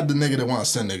 like, I'm not the nigga that want to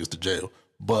send niggas to jail.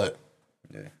 But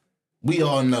we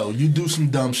all know you do some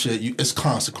dumb shit, it's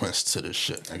consequence to this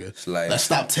shit, nigga. Let's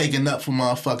stop taking up for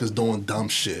motherfuckers doing dumb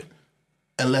shit.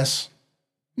 Unless,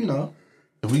 you know,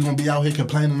 if we gonna be out here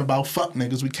complaining about fuck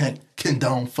niggas, we can't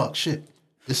condone fuck shit.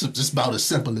 It's just about as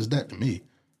simple as that to me.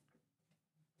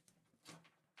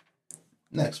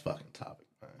 Next fucking topic.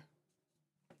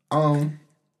 I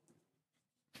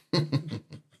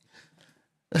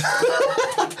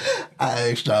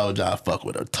asked y'all would y'all fuck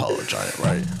with a tall giant,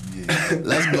 right? Yeah.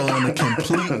 Let's go on the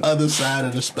complete other side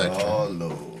of the spectrum. Oh,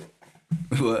 Lord.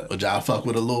 What? Would y'all fuck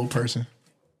with a little person?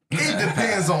 It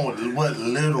depends on what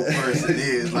little person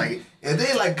is. Like, if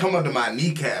they, like, come up to my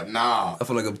kneecap, nah. I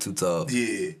feel like I'm too tall.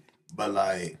 Yeah. But,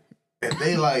 like, if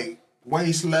they, like,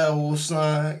 waist level,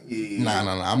 son, yeah.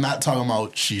 Nah. I'm not talking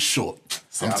about she's short.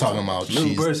 I'm talking about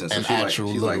she's person, an so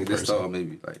actual she's little like this person. tall,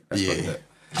 maybe. Like, that's fucked up.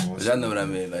 But y'all know what I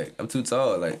mean. Like, I'm too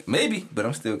tall. Like, maybe, but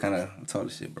I'm still kind of tall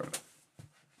as shit, bro.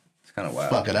 It's kind of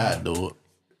wild. Fuck it, I'd do it.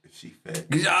 If she fat.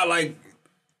 Cause y'all like,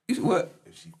 what?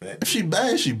 If she fat. If she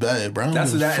bad, she bad, bro.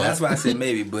 That's why I said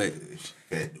maybe, but. If she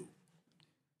fat, dude.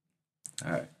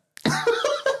 All right.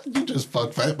 You just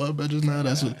fuck fat butt bitches now?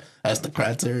 That's the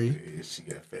criteria. Yeah, she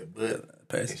got fat butt.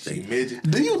 She midget.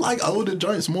 Do you like older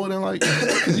joints more than like?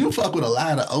 Cause you fuck with a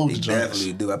lot of older joints.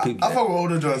 Definitely do. I fuck with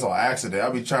older joints on accident. I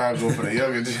be trying to go for the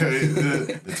younger joints,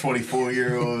 the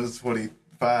 24-year-olds,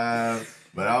 25.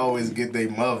 But I always get their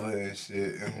mother and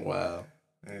shit. Wow.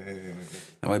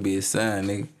 That might be a sign,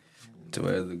 nigga. To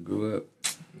where they grew up.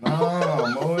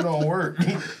 No, it don't work.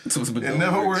 It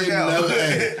never work out.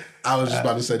 I was just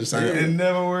about to say the same. It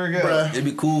never work out. Bruh. It'd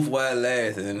be cool for a while it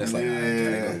lasts, and then it's like,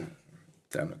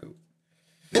 time to go.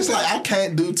 It's like I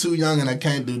can't do too young and I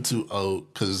can't do too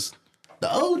old, cause the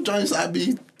old joints I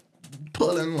be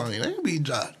pulling, like, they be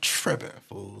just tripping,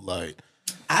 fool. Like,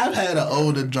 I've had an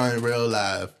older joint real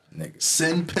life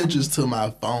send pictures to my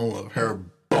phone of her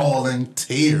bawling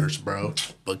tears, bro,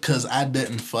 because I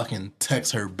didn't fucking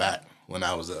text her back when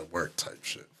I was at work type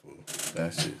shit, fool.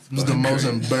 That shit. It was the most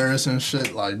embarrassing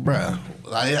shit, like, bruh.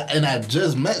 Like, and I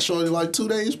just met Shorty like 2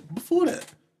 days before that.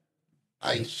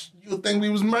 Like, you would think we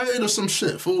was married or some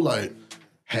shit, fool. Like,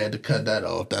 had to cut that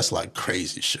off. That's like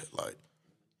crazy shit. Like,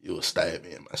 you would stab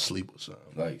me in my sleep or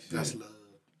something. Like, shit. That's love.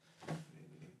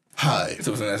 Hi.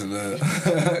 So that's love.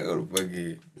 Go the fuck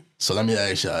in. So let me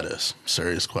ask y'all this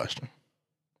serious question.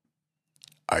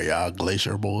 Are y'all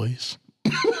Glacier boys?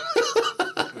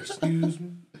 Excuse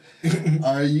me?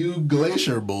 Are you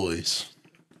Glacier boys?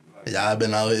 Y'all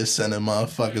been out here sending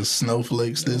motherfucking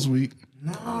snowflakes this week?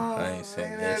 No, I ain't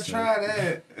saying that. Try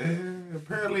that.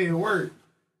 Apparently it worked.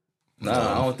 Nah,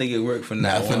 I don't think it worked for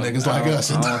not for niggas like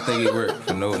us. I don't think it worked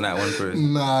for not one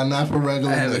person. Nah, not for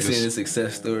regular I haven't niggas. seen a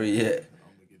success story yet.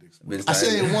 I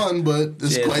seen one, but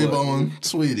it's Quavo and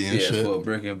Sweetie and shit. for a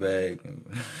Birkin bag.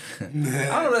 I don't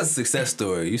know, that's a success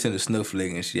story. You send a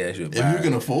snowflake and she asked you to buy If you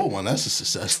can afford one, that's a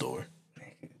success story.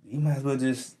 You might as well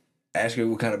just ask her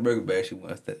what kind of burger bag she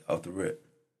wants off the rip.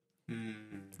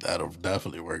 That'll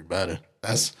definitely work better.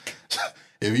 That's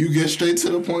if you get straight to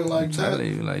the point like that.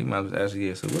 You might as well ask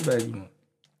her, so what bag you want?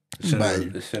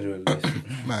 The center of the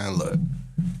Man, look.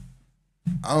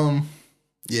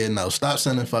 Yeah, no, stop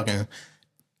sending fucking.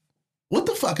 What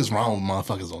the fuck is wrong with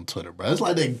motherfuckers on Twitter, bro? It's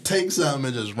like they take something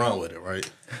and just run with it, right?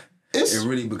 It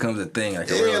really becomes a thing. Like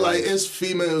it's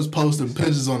females posting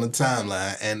pictures on the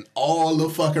timeline, and all the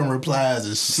fucking replies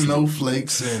is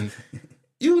snowflakes and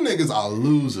You niggas are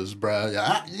losers, bro.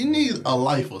 You need a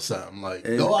life or something. Like,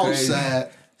 It's go crazy. outside,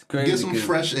 It's crazy get some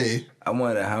fresh air. I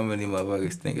wonder how many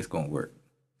motherfuckers think it's gonna work.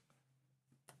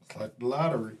 It's like the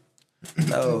lottery.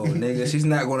 No, nigga, she's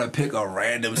not gonna pick a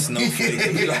random snowflake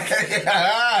and be like,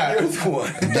 here's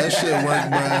one. That shit work,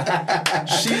 bro.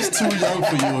 She's too young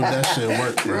for you if that shit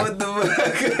work, bro. What the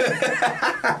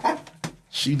fuck?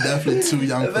 She definitely too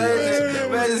young for your ass. if that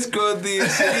work. Imagine scroll through your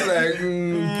shit, you like,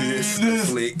 this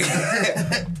snowflake.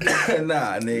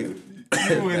 Nah, nigga.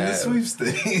 You win the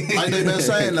sweepstakes. Like they been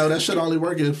saying though, that shit only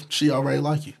work if she already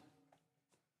like you.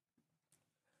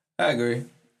 I agree.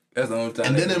 That's the only time.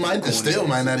 And then it still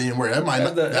might not even work. That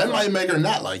might make her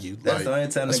not like you. That's like, the only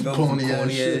time they some go for some corny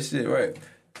corny ass ass shit, right?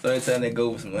 That's the only time they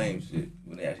go for some lame shit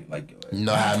when they actually like your ass. You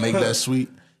know how to make that sweet?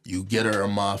 You get her a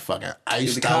motherfucking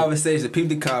iced The out. conversation, peep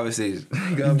the conversation.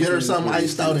 You get her something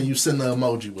iced out and you send an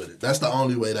emoji with it. That's the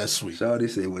only way that's sweet. Shawty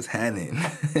said was happening.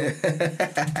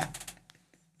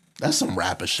 That's some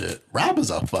rapper shit.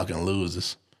 Rappers are fucking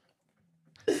losers.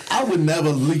 I would never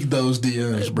leak those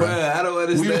DMs, bro. Bruh, I don't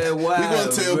understand why. We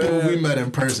gonna tell people we met in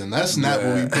person. That's not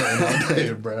what we putting out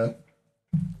there, bro.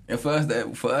 And for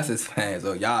us as fans,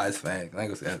 or y'all as fans, I ain't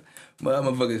gonna say that.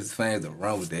 Motherfuckers as fans don't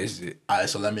run with that shit. All right,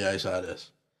 so let me ask y'all this.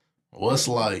 What's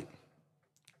like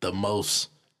the most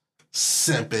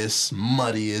simpest,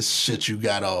 muddiest shit you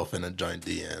got off in the joint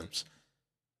DMs?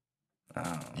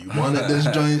 You wanted this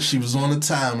joint, she was on the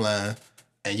timeline,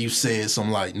 and you said some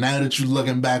like, now that you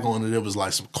looking back on it, it was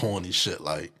like some corny shit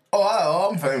like,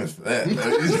 I'm famous for that.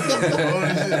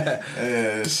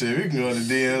 Yeah, shit, we can go to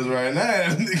DMs right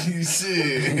now.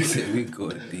 Shit. We go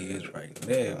to DMs right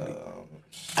now.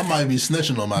 I might be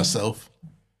snitching on myself.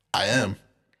 I am.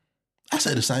 I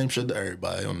say the same shit to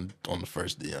everybody on the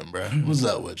first DM, bro. What's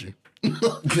up with you?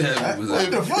 What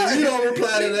the fuck? If you don't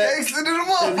reply to that, if you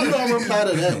don't reply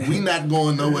to that, we not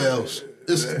going nowhere else.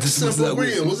 It's simple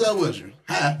real. What's up with you?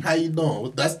 How you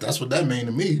doing? That's what that mean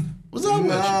to me. What's up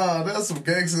with you? Nah, that's some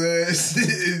gangster ass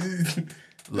shit.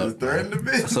 Look, threaten the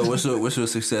bitch. So what's your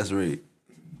success rate?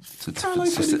 I like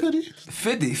 50.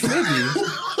 50?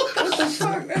 What the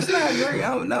fuck? That's not great.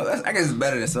 I don't know. I guess it's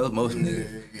better than most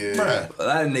niggas. Yeah. Bruh. A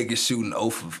lot of niggas shooting 0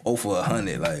 for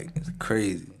 100. Like, it's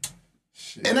crazy.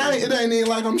 And it ain't even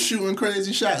like I'm shooting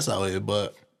crazy shots out here,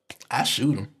 but I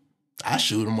shoot them. I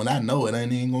shoot them when I know it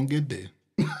ain't even gonna get there.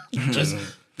 Just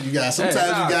sometimes you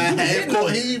got half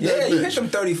court heave. Yeah, you hit them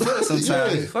 30 footers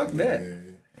sometimes. Yeah. Fuck that.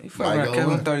 You fuck Might around go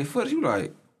catching in. 30 footers, you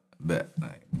like, bet.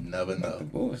 Like, Never know.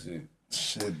 bullshit.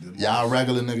 Shit, Y'all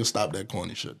regular niggas stop that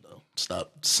corny shit though.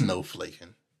 Stop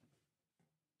snowflaking.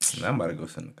 I'm about to go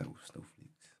send a couple snowflakes.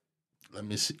 Let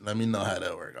me see. Let me know how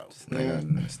that work out.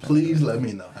 Please. Please let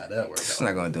me know how that work It's out.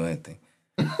 not gonna do anything.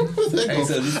 Hey,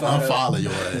 so you found out- unfollow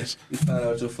your ass. You found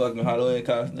out your fucking Halloween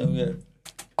costume yet?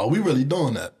 Are we really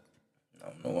doing that? I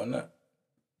don't know why not.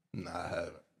 Nah, I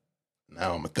haven't. Now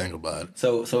I'm gonna think about it.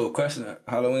 So question: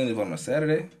 Halloween is on a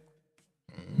Saturday.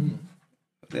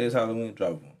 What day is Halloween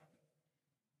dropping?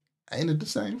 Ain't it the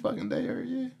same fucking day every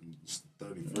year?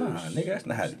 31st. Nah, nigga, that's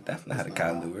not how the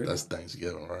calendar works. That's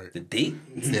Thanksgiving, right? The date?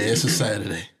 Yeah, it's a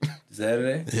Saturday.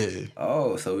 Saturday? Yeah.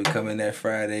 Oh, so we come in that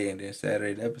Friday and then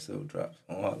Saturday the episode drops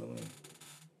on Halloween.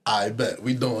 I bet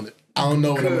we doing it. I don't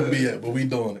know what I'm gonna be at, but we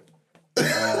doing it.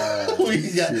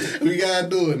 We gotta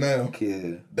do it now.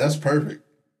 Kid. That's perfect.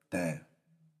 Damn.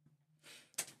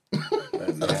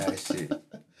 That's bad shit.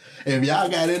 If y'all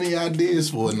got any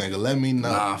ideas for it, nigga, let me know.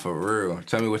 Nah, for real.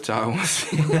 Tell me what y'all want to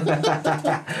see.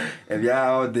 If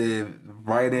y'all did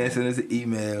write in, send us an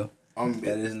email.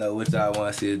 Let us know what y'all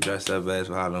want to see us dress up as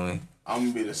for Halloween. I'm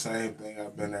gonna be the same thing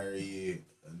I've been every year.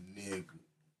 A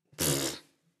nigga.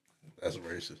 That's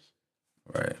racist.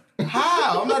 Right.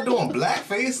 How? I'm not doing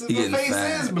blackface. He My getting face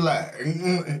fined. is black.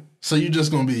 So you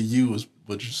just gonna be you is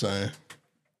what you're saying?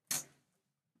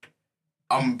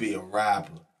 I'm gonna be a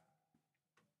rapper.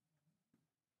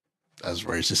 That's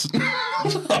racist.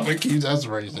 I'm gonna keep that's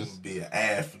I'm racist. gonna be an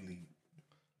athlete.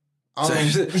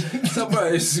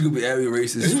 Somebody's gonna be every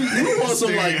racist. You want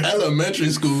some like elementary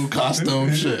school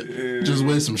costume shit? Just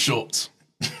wear some shorts.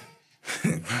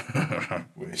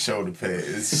 With shoulder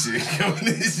pads, shit.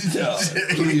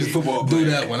 Please, football do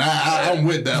that one. I'm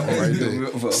with that one right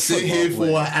there. Sit here for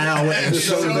an hour and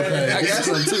shoulder pads. I got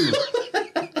some too.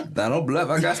 Nah, don't bluff.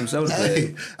 I got some shoulder pads.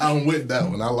 Hey, I'm with that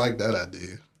one. I like that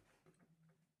idea.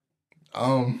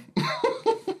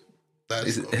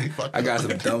 That's I got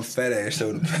some dumb fat ass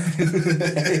shoulder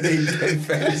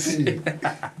pads.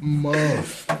 Mom.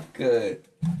 Good.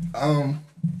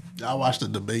 Y'all watched the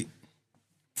debate?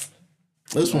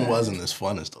 This one wasn't as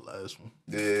fun as the last one.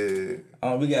 Yeah.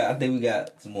 I think we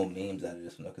got some more memes out of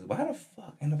this one. Cause why the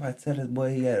fuck ain't nobody tell this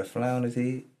boy he had a fly on his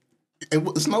head?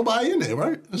 It's nobody in there,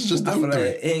 right? It's just them three.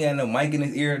 Like, he ain't got no mic in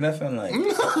his ear or nothing. Like,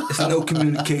 it's no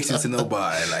communication to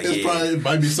nobody. Like, It's probably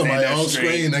might be somebody on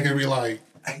screen that can be like,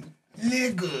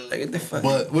 Nigga. Like, get the fuck.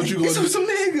 but what you gonna do? Some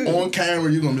nigga. On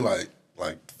camera, you gonna be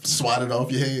like swat it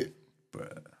off your head.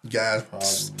 Bruh.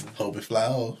 Guys, hope it fly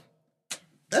off.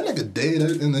 That nigga dead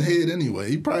in the head anyway.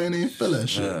 He probably ain't even feel that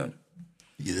shit.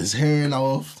 He get his hearing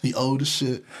off. He old as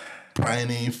shit. Probably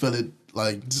ain't even feel it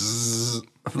like zzz.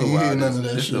 He ain't hear none of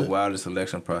that This shit. is the wildest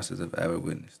selection process I've ever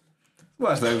witnessed. The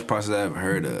wildest selection process I ever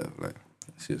heard of. Like,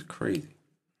 this shit's crazy.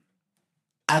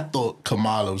 I thought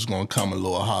Kamala was gonna come a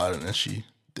little harder than she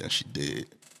did.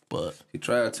 But He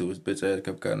tried to. His bitch ass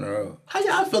kept cutting her off. how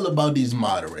y'all feel about these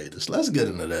moderators? Let's get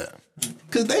into that.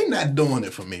 Cause they not doing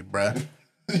it for me, bruh.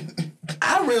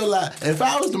 I realize if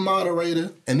I was the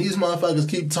moderator and these motherfuckers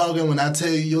keep talking when I tell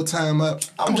you your time up,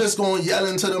 I'm just going to yell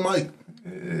into the mic.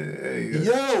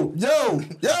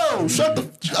 Yo, shut the,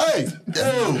 hey,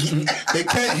 yo, they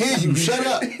can't hear you, shut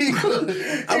up.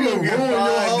 I'm gonna ruin your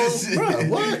whole, bro,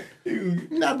 what? You're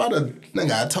not about to,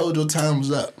 nigga, I told your time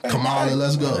was up. Kamala,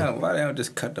 let's go. Why they don't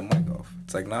just cut the mic off?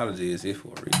 Technology is here for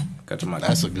a reason. Cut the mic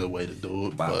That's off. a good way to do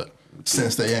it, but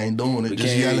since they ain't doing it,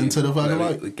 just yell hear into the you. fucking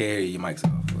Like, mic. we can't hear you. Your mic's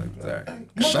off. Like, sorry.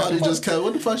 Shawty just kept,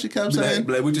 what the fuck she kept saying?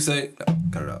 Blake, what'd you say? No,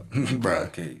 cut it out. Bruh.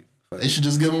 Okay. They should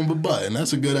just give him a button.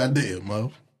 That's a good idea,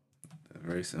 Mo.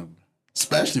 Very simple.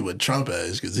 Especially with Trump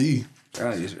ass, because they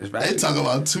They talk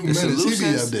about 2 minutes.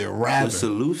 He be up there The rapping.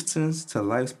 solutions to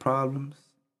life's problems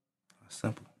are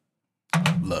simple.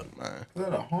 Look, man. Is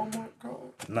that a homework card?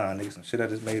 Nah, nigga, some shit I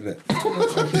just made up.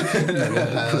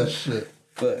 Shit.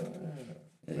 But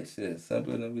yeah, shit,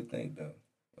 simpler than we think though.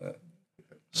 But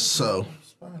So,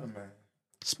 Spider-Man.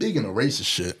 speaking of racist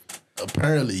shit,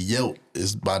 apparently Yelp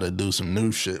is about to do some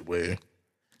new shit where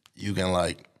you can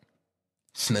like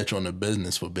snitch on the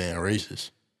business for being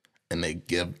racist. And they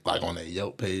give, like on their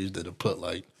Yelp page, that'll put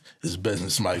like, this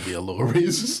business might be a little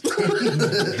racist.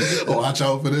 Watch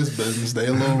out for this business. They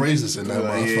a little racist in that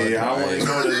motherfucker. Yeah, I want to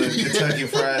go to the Kentucky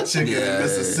Fried Chicken in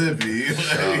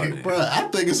Mississippi. Bro, I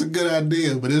think it's a good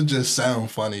idea, but it just sound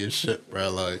funny as shit, bro.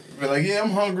 Like, Be like, yeah,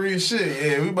 I'm hungry as shit.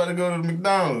 Yeah, we about to go to the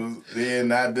McDonald's. Yeah,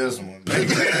 not this one. get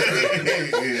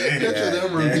to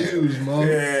them reviews, man.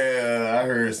 Yeah, I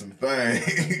heard some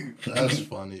things. That's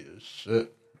funny as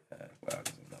shit.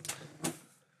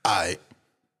 Alright.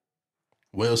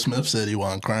 Will Smith said he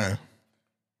wasn't crying.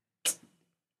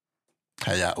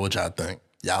 What y'all think?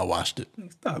 Y'all watched it.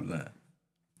 stop lying.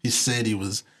 He said it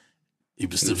was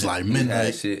like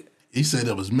midnight. Shit. He said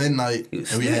it was midnight and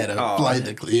we had a flight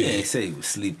to clear. He ain't say he was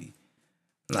sleepy.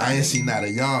 I ain't seen not a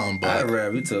yawn, I'd but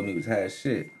rather you told me he was high as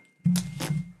shit.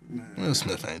 Will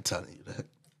Smith ain't telling you that.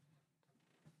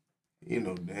 You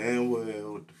know damn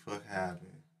well what the fuck happened.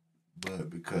 But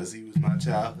because he was my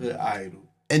childhood idol.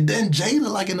 And then Jada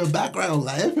like in the background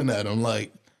laughing at him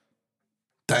like,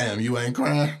 damn, you ain't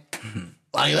crying?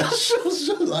 Like that shit was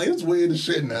just like, it's weird as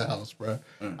shit in that house, bro.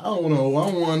 I don't know. I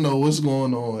want to know what's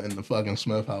going on in the fucking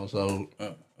Smith household.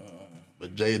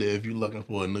 But Jada, if you looking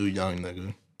for a new young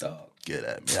nigga, get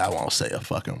at me. I won't say a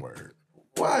fucking word.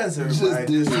 Why is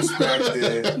everybody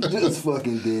disrespected? Just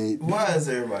fucking dead. Why is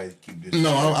everybody keep disrespecting?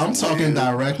 No, I'm talking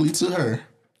directly to her.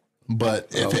 But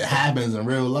if it happens in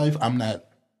real life, I'm not.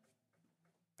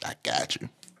 I got you.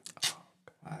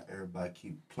 Why everybody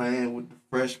keep playing with the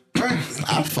Fresh Prince?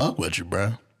 I fuck with you,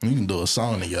 bro. We can do a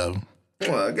song together.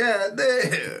 Well,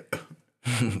 goddamn.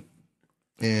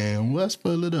 In West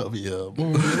Philadelphia.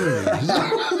 Boom,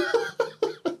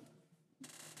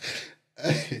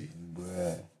 hey.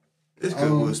 It's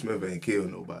because Will Smith ain't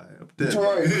killed nobody. That's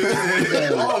right.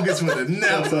 August would have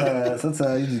never.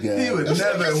 Sometimes you just got. He would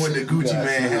never have went to Gucci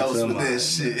Man house with that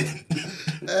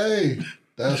shit. Hey,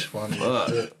 that's funny.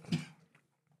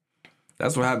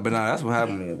 That's what happened. Nah, that's what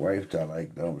happened when your wife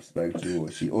don't respect you,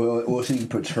 or she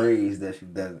portrays that she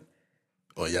doesn't.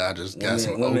 Well, y'all just got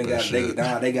some women open shit.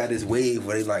 they got this wave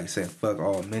where they like saying fuck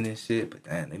all men and shit, but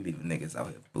damn, they leaving niggas out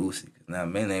here boosy. Cause now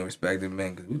men ain't respecting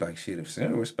men because we like shit. If she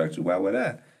don't respect you, why would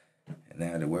I? And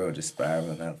now the world just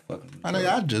spiraling out fucking. I know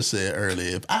I just said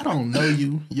earlier, if I don't know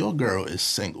you, your girl is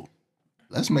single.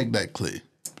 Let's make that clear.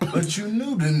 But you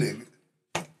knew the nigga.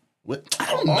 What? I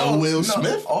don't know Will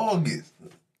Smith. August.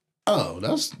 Oh,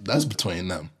 that's between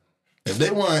them. If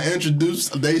they want to introduce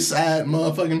they side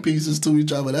motherfucking pieces to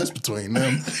each other, that's between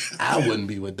them. I wouldn't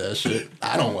be with that shit.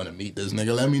 I don't want to meet this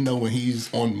nigga. Let me know when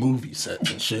he's on movie sets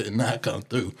and shit and not come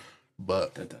through.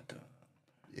 But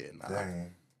yeah, nah.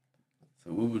 Dang.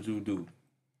 So what would you do?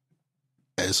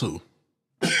 As who?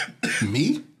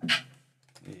 Me?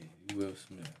 Yeah, you Will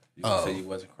Smith. You say you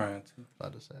wasn't crying too?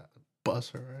 About to say I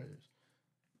bust her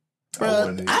ass.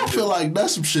 Bro, I feel like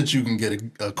that's some shit you can get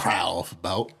a cry off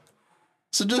about.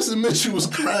 So just admit you was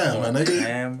crying, man.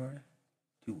 Camera,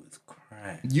 you was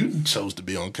crying. You chose to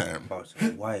be on camera. About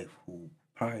your wife who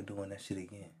probably doing that shit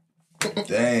again.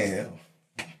 Damn.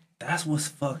 That's what's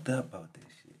fucked up about this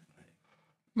shit.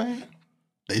 Man,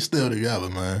 they still together,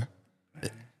 man.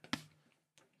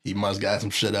 He must got some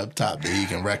shit up top that he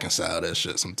can reconcile that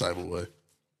shit some type of way.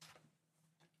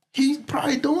 He's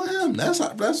probably doing him. That's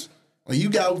well, you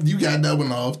got that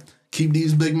one off. Keep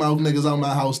these big mouth niggas out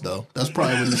my house though. That's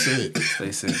probably what he said.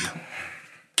 Stay single.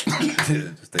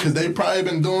 Cause they probably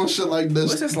been doing shit like this.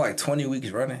 What's this like 20 weeks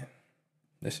running?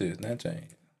 That shit is not changing.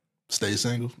 Stay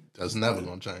single. That's never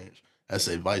gonna change. That's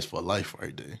advice for life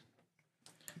right there.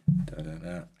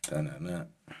 Da-da-da.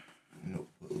 No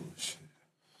bullshit.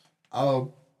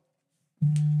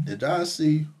 Did y'all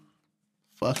see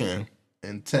fucking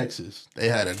in Texas, they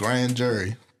had a grand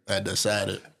jury that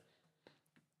decided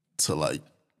to like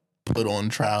put on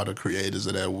trial the creators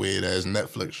of that weird ass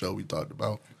Netflix show we talked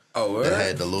about. Oh, what? That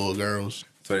had the little girls.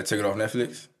 So they took it off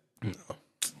Netflix? No.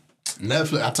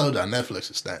 Netflix, I told y'all Netflix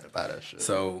is standing by that shit.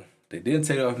 So they didn't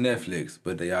take it off Netflix,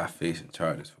 but they are facing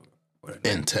charges for it.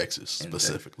 In Texas,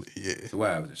 specifically, yeah. So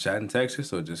why? Was it shot in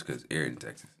Texas or just because aired in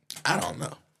Texas? I don't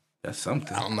know. That's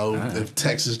something. I don't know if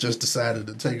Texas just decided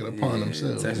to take it upon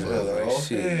themselves. Texas but- was like,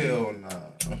 shit. Hell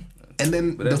nah. And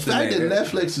then But the that's the fact that name,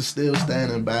 Netflix is still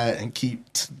standing by and keep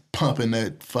pumping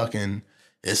that fucking,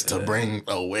 it's to bring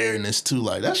awareness to,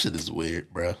 like, that shit is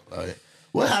weird, bro. Like,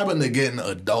 what happened to getting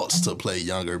adults to play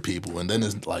younger people? And then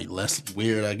it's, like, less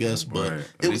weird, I guess. But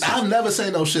Right. I've never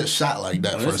seen no shit shot like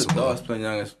that, When it's first of all. adults playing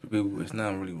younger people, it's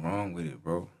nothing really wrong with it,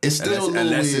 bro. It's still a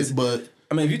little weird, but...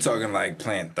 I mean, if you're talking like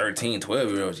playing 13,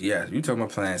 12-year-olds, yeah. If you're talking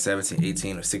about playing 17,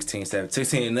 18, or 16, 17,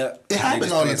 16 and up. It happens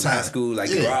just all playing the some time. High school, like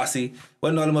Yeah. Degrassi.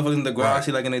 Wasn't all the motherfuckers in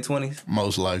Degrassi like in their 20s?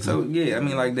 Most likely. So, yeah, I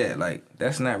mean, like that. Like,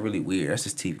 that's not really weird. That's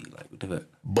just TV. Like, what the fuck?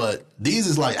 But these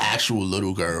is like actual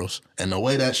little girls. And the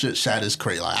way that shit shot is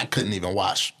crazy. Like, I couldn't even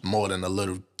watch more than a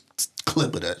little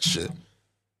clip of that shit.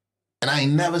 And I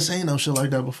ain't never seen no shit like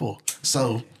that before.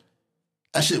 So,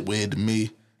 that shit weird to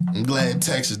me. I'm glad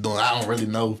Texas doing I don't really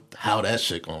know how that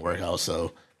shit gonna work out.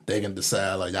 So, they can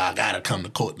decide, like, y'all gotta come to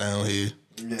court down here.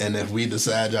 Yeah. And if we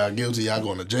decide y'all guilty, y'all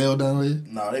going to jail down here?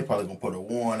 Nah, they probably gonna put a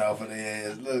warrant out for their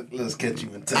ass. Let's catch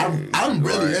you in time. I'm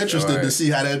really Right, interested right. to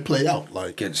see how that play out.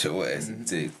 Like, Get your ass in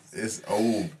Texas. It's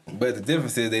old. But the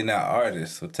difference is they not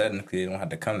artists, so technically they don't have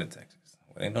to come to Texas.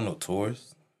 Well, they ain't no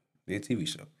tours. They're a TV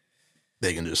show.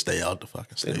 they can just stay out the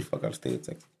fucking Stay the state. fuck out of state of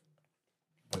Texas.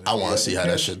 I want to see how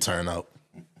that shit turn out.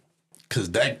 Cause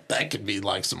that could be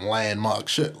like some landmark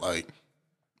shit. Like,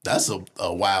 that's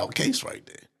a wild case right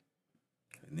there.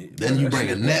 Then you bring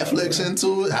a Netflix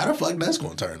into it. How the fuck that's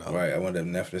gonna turn out? Right, I wonder if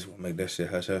Netflix will make that shit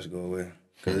hush hush go away.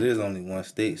 Because it is only one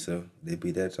state, so they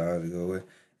beat that charge to go away.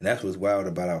 And that's what's wild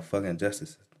about our fucking justice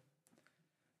system.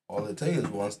 All it takes is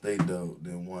one state though,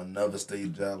 then one another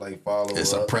state job like follow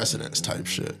It's up. a precedence type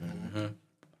shit.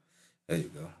 There you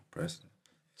go, Preston.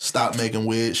 Stop making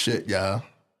weird shit, y'all.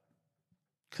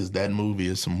 Cause that movie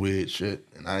is some weird shit,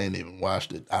 and I ain't even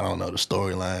watched it. I don't know the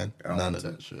storyline, don't none of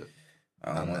know. that shit.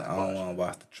 I don't want to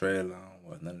watch the trailer. I don't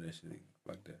watch none of that shit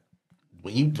like that.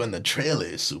 When the trailer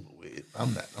is super weird,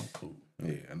 I'm cool.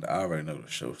 Yeah, and I already know the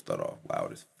show start off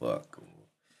wild as fuck. Or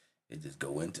it just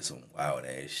go into some wild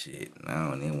ass shit, and I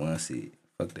don't even want to see it.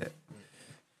 Fuck that.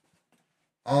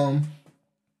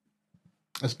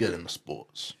 Let's get into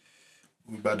sports.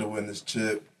 We about to win this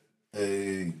chip.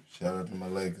 Hey, shout out to my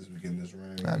Lakers. We getting this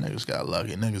ring. That niggas got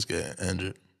lucky. Niggas getting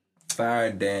injured.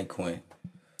 Fire Dan Quinn,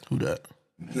 Who that?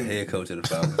 the head coach of the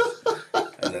Falcons. I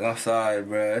was like, I'm sorry,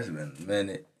 bro. It's been a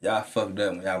minute. Y'all fucked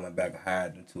up when y'all went back and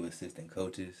hired them 2 assistant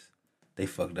coaches. They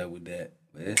fucked up with that.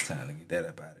 But it's time to get that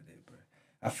up out of there, bro.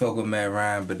 I fuck with Matt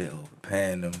Ryan, but they're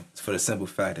overpaying them. It's for the simple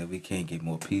fact that we can't get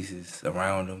more pieces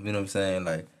around them. You know what I'm saying?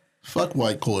 Like, Fuck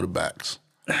white quarterbacks.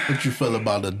 What you feel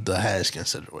about the Haskins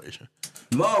situation?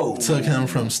 Mo Took him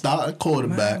from starting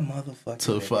quarterback motherfucking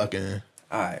to nigga. fucking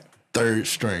All right. third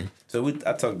string. So I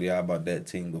talked to y'all about that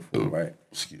team before, right?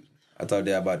 Excuse me. I talked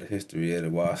to y'all about the history of the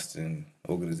Washington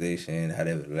organization, how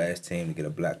they were the last team to get a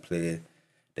black player.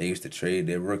 They used to trade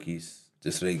their rookies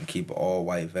just so they can keep an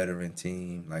all-white veteran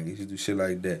team. Like, they used to do shit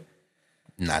like that.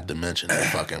 Not to mention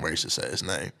that fucking racist ass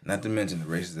name. Not to mention the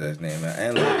racist ass name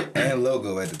and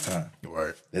logo at the time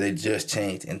Right. that they just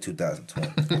changed in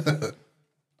 2020.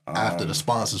 After the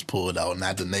sponsors pulled out,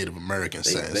 not the Native Americans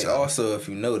saying They something. also, if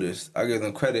you notice, I give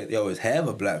them credit, they always have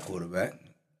a black quarterback.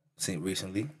 seen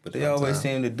recently, but they always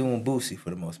seem to doing Boosie for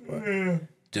the most part.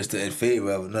 Just in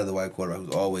favor of another white quarterback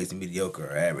who's always mediocre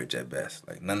or average at best.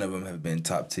 Like, none of them have been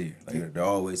top tier. Like, they're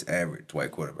always average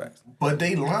white quarterbacks. But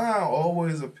they line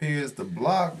always appears to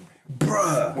block.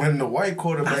 Bruh. When the white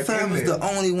quarterback I thought I was the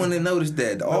only one that noticed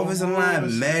that. The offensive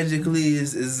line magically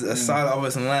is a solid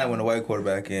offensive line when the white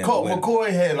quarterback in. Colt McCoy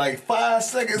had like 5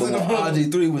 seconds in the front.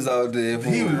 RG3 was out there.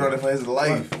 He was running for his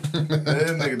life. That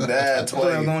nigga died twice.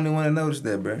 I was the only one that noticed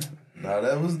that, bro. No,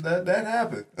 that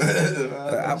happened.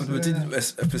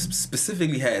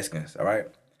 Specifically Haskins, all right?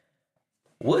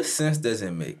 What sense does it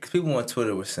make? 'Cause people on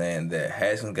Twitter were saying that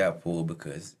Haskins got pulled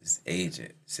because his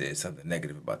agent said something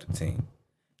negative about the team.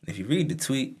 And if you read the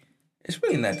tweet, it's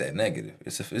really not that negative.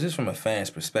 It's just from a fan's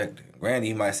perspective. Granted,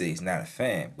 you might say he's not a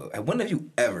fan, but when have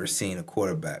you ever seen a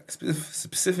quarterback,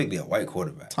 specifically a white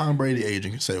quarterback? Tom Brady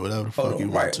agent can say whatever the fuck you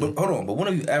want to. But when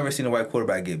have you ever seen a white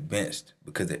quarterback get benched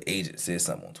because the agent said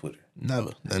something on Twitter?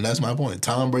 Never. And that's my point.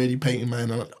 Tom Brady, Peyton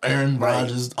Manning, Aaron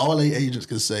Rodgers, all they agents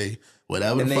can say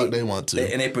whatever the fuck they want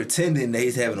to. And they pretending that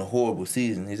he's having a horrible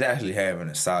season. He's actually having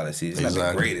a solid season. It's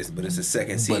not the greatest, but it's the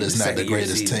second season. But it's not the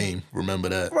greatest team. Remember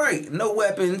that. Right. No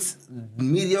weapons,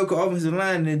 mediocre offensive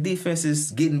line, and the defense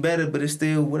is getting better, but it's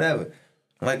still whatever.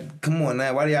 Like, come on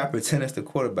now. Why do y'all pretend it's the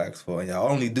quarterbacks for? And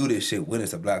y'all only do this shit when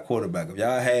it's a black quarterback. If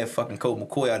y'all had fucking Colt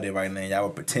McCoy out there right now, y'all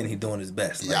would pretend he's doing his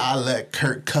best. Like, y'all let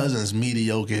Kirk Cousins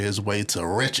mediocre his way to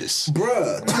riches.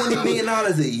 Bruh, $20 million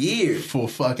a year. For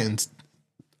fucking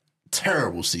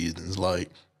terrible seasons, like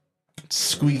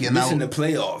squeaking missing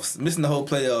out. Missing the whole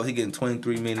playoffs. He getting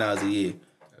 $23 million a year.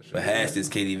 But Haskins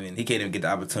can't even get the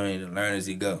opportunity to learn as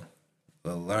he go.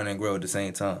 Well, learn and grow at the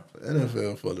same time.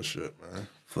 NFL full of shit, man.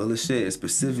 Full of shit.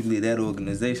 Specifically that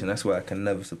organization. That's why I can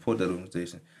never support that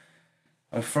organization.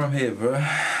 I'm from here, bro.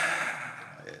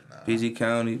 PG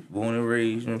County, born and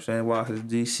raised, you know what I'm saying? Washington,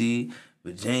 D.C.,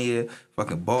 Virginia,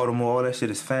 fucking Baltimore, all that shit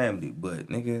is family. But,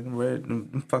 nigga,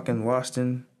 them fucking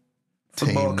Washington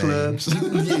football clubs.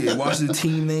 Yeah, Washington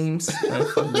team names.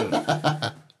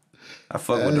 I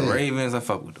fuck with the Ravens. I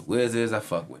fuck with the Wizards. I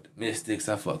fuck with the Mystics.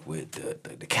 I fuck with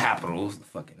the Capitals, the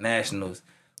fucking Nationals.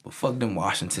 But fuck them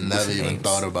Washington Never even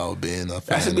thought about being a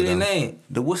fan. That should be their name.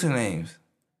 The what's their names?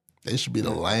 They should be the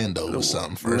Lando or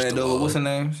something first Lando, of all. what's their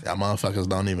names? Y'all motherfuckers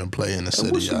don't even play in the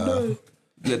city, y'all. You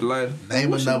got the lighter?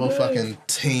 Name another fucking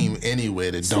team anywhere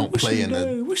that don't play in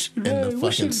the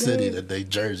fucking city that they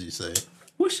jersey say.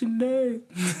 What's your name?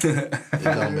 It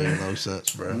don't make no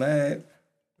sense, bro. Man.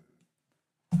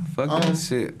 Fuck that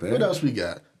shit, man. What else we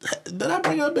got? Did I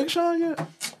bring up Big Sean yet?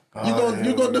 You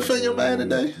gonna defend your man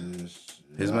today?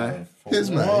 His man? His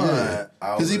man, yeah.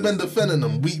 Because he been defending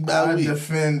them week by week. I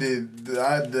defended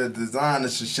the designer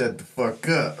should shut the fuck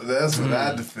up. That's what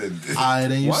I defended. All right,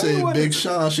 then you said Big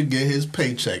Sean should get his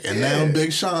paycheck. And now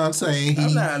Big Sean saying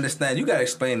I'm not understanding. You got to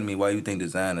explain to me why you think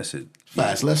designer should.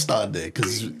 Facts, let's start there.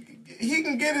 Because he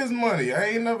can get his money. I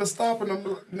ain't never stopping him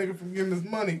nigga from getting his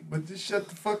money, but just shut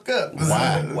the fuck up.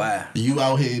 Why? You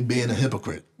out here being a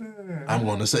hypocrite. I'm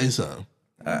going to say something.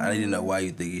 I need to know why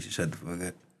you think he should shut the fuck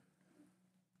up.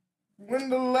 When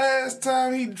the last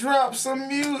time he dropped some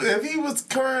music? If he was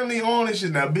currently on his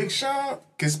shit, now Big Sean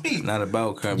can speak. It's not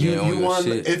about currently on his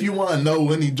shit. If you want to know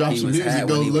when he dropped some music,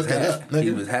 go look it up. Nigga.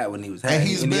 He was hot when he was hot. And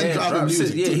he's been dropping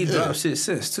music. Yeah, he dropped shit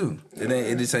since too. It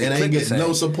ain't getting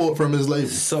no support from his label.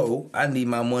 So I need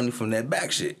my money from that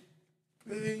back shit.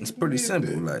 It's pretty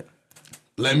simple, like.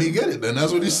 Let me get it then.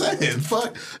 That's what he's saying.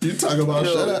 Fuck. You talk about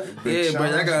shut up. Yeah,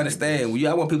 but I gotta understand.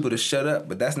 I want people to shut up,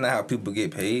 but that's not how people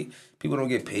get paid. People don't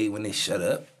get paid when they shut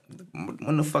up.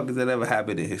 When the fuck has that ever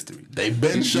happened in history? They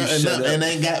been shutting up and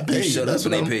ain't got paid. You shut up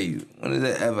and they pay you. When did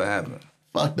that ever happen?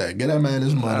 Fuck that. Get that man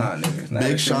his money.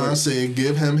 Big Sean said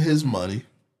give him his money.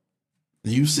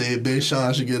 You said Big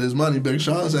Sean should get his money. Big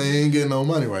Sean said he ain't getting no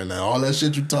money right now. All that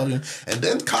shit you talking. And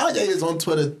then Kanye is on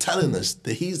Twitter telling us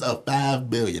that he's a $5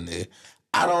 billionaire.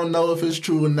 I don't know if it's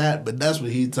true or not, but that's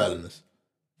what he's telling us.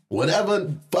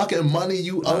 Whatever fucking money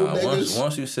you owe niggas.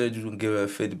 Once you said you can give her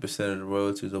 50% of the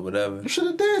royalties or whatever. You should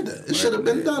have did that. It should have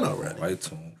been done already. Right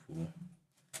to him, fool.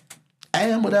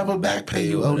 And whatever back pay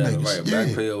you owe niggas. Right,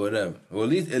 back pay or whatever. Well,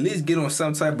 at least get on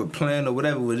some type of plan or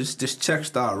whatever where this check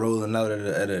start rolling out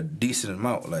at a decent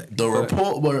amount. Like the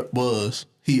report was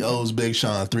he owes Big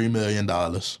Sean $3 million.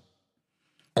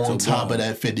 On top of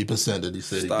that 50% that he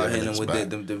said he start hitting with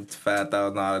them $5,000,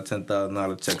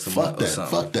 $10,000 checks a month or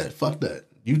something. Fuck that.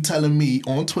 You telling me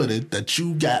on Twitter that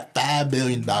you got $5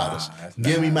 billion.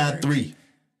 Give me my $3.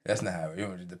 That's not how it works.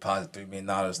 You just deposit $3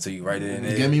 million to you right there and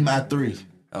there. Give me my $3.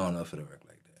 I don't know if it'll work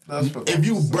like that. If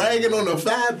you bragging on the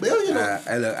 $5 billion,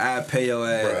 I pay your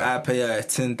ass. I pay your ass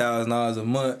 $10,000 a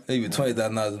month, even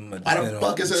 $20,000 a month. why the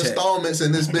fuck is installments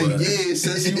and it's been years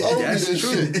since you owe me this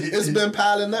shit? It's been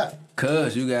piling up.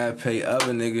 Cause you gotta pay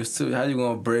other niggas too. How you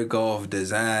gonna break off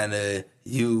Designer,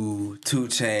 you, 2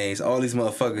 Chainz, all these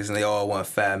motherfuckers, and they all want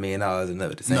 $5 million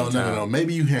at the same time? No.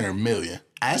 Maybe you hearing million.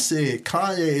 I said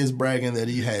Kanye is bragging that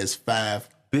he has $5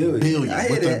 billion. I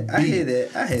hear that.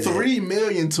 $3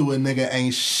 million to a nigga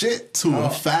ain't shit to a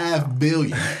 $5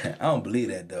 billion. I don't believe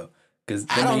that though. Cause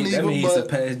that means he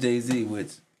surpassed Jay-Z,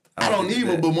 which I don't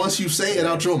either. But once you say it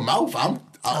out your mouth,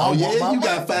 you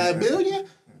got $5 billion.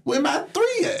 Where my 3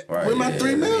 at? Right, Where my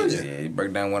 3 million? Yeah, you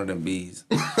break down one of them B's.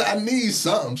 I need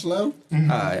something, Slim.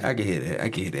 Alright, I can hear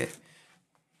that.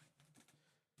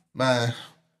 Man,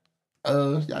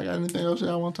 y'all got anything else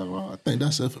y'all want to talk about? I think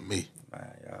that's it for me.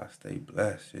 Man, y'all stay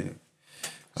blessed, shit.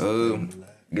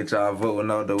 Get y'all voting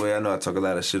out the way. I know I talk a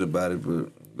lot of shit about it, but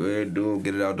go ahead,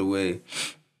 get it out the way.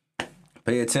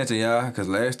 Pay attention, y'all, because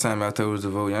last time I told us to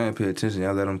vote, y'all ain't pay attention.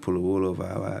 Y'all let them pull the wool over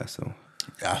our eyes, so...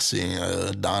 Y'all seen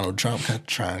Donald Trump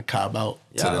trying to cop out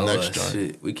to the next joint.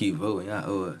 Shit. We keep voting. Y'all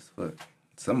owe us. Fuck.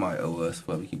 Somebody owe us.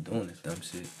 Fuck. We keep doing this dumb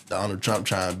shit. Donald Trump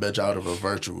trying to bitch out of a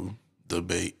virtual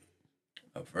debate.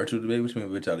 A virtual debate? Which mean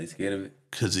bitch out? He scared of it?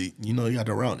 Because he got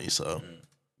the Roni, so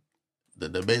the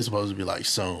debate's supposed to be like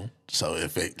soon. So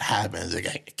if it happens,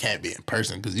 it can't be in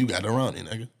person because you got the Roni,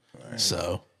 nigga. Right.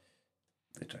 So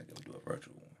they trying to do a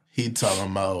virtual one. He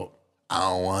talking about, I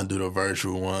don't want to do the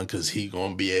virtual one because he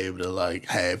going to be able to, like,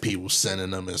 have people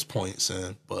sending them his points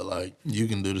in. But, like, you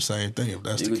can do the same thing if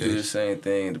that's the case. You can do the same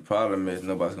thing. The problem is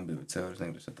nobody's going to be able to tell this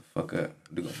thing to shut the fuck up.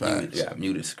 They're going to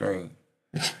mute his screen.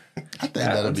 I think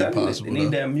that'll be possible. They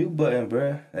need that mute button,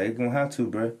 bruh. They going to have to,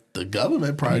 bruh. The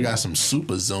government probably got some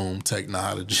super Zoom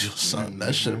technology or something.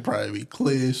 That should probably be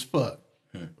clear as fuck.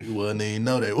 We wouldn't even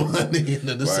know they wasn't even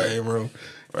in the same room.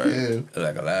 Right. Yeah.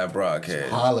 Like a live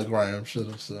broadcast. Hologram should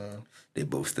have said. They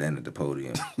both stand at the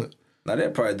podium. Now they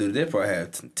probably have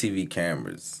TV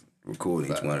cameras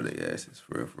recording each one of their asses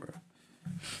for real.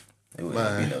 It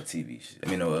wouldn't be no TV shit. I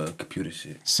mean, no computer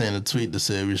shit. Sent a tweet that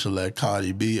said we should let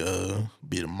Cardi B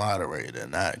be the moderator,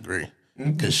 and I agree.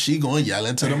 Because she going to yell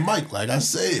into the mic, like I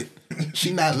said.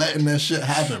 She not letting that shit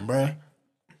happen, bruh.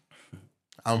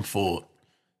 I'm for it.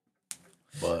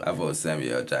 But I vote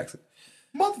Samuel L. Jackson.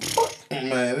 Motherfucker,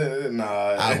 man, nah.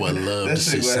 I would love to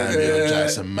see Samuel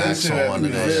Jackson Max on one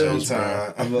of those shows,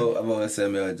 bro. I vote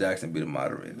Samuel L. Jackson be the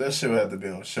moderator. That shit would have to be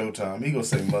on Showtime. He gonna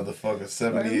say motherfucker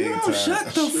 78 times. Shut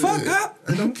the fuck up.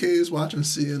 Ain't no kids watching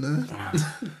CNN.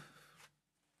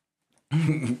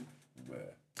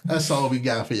 That's all we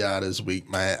got for y'all this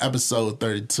week, man. Episode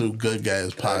 32, Good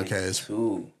Guys Podcast.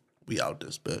 We out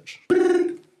this bitch.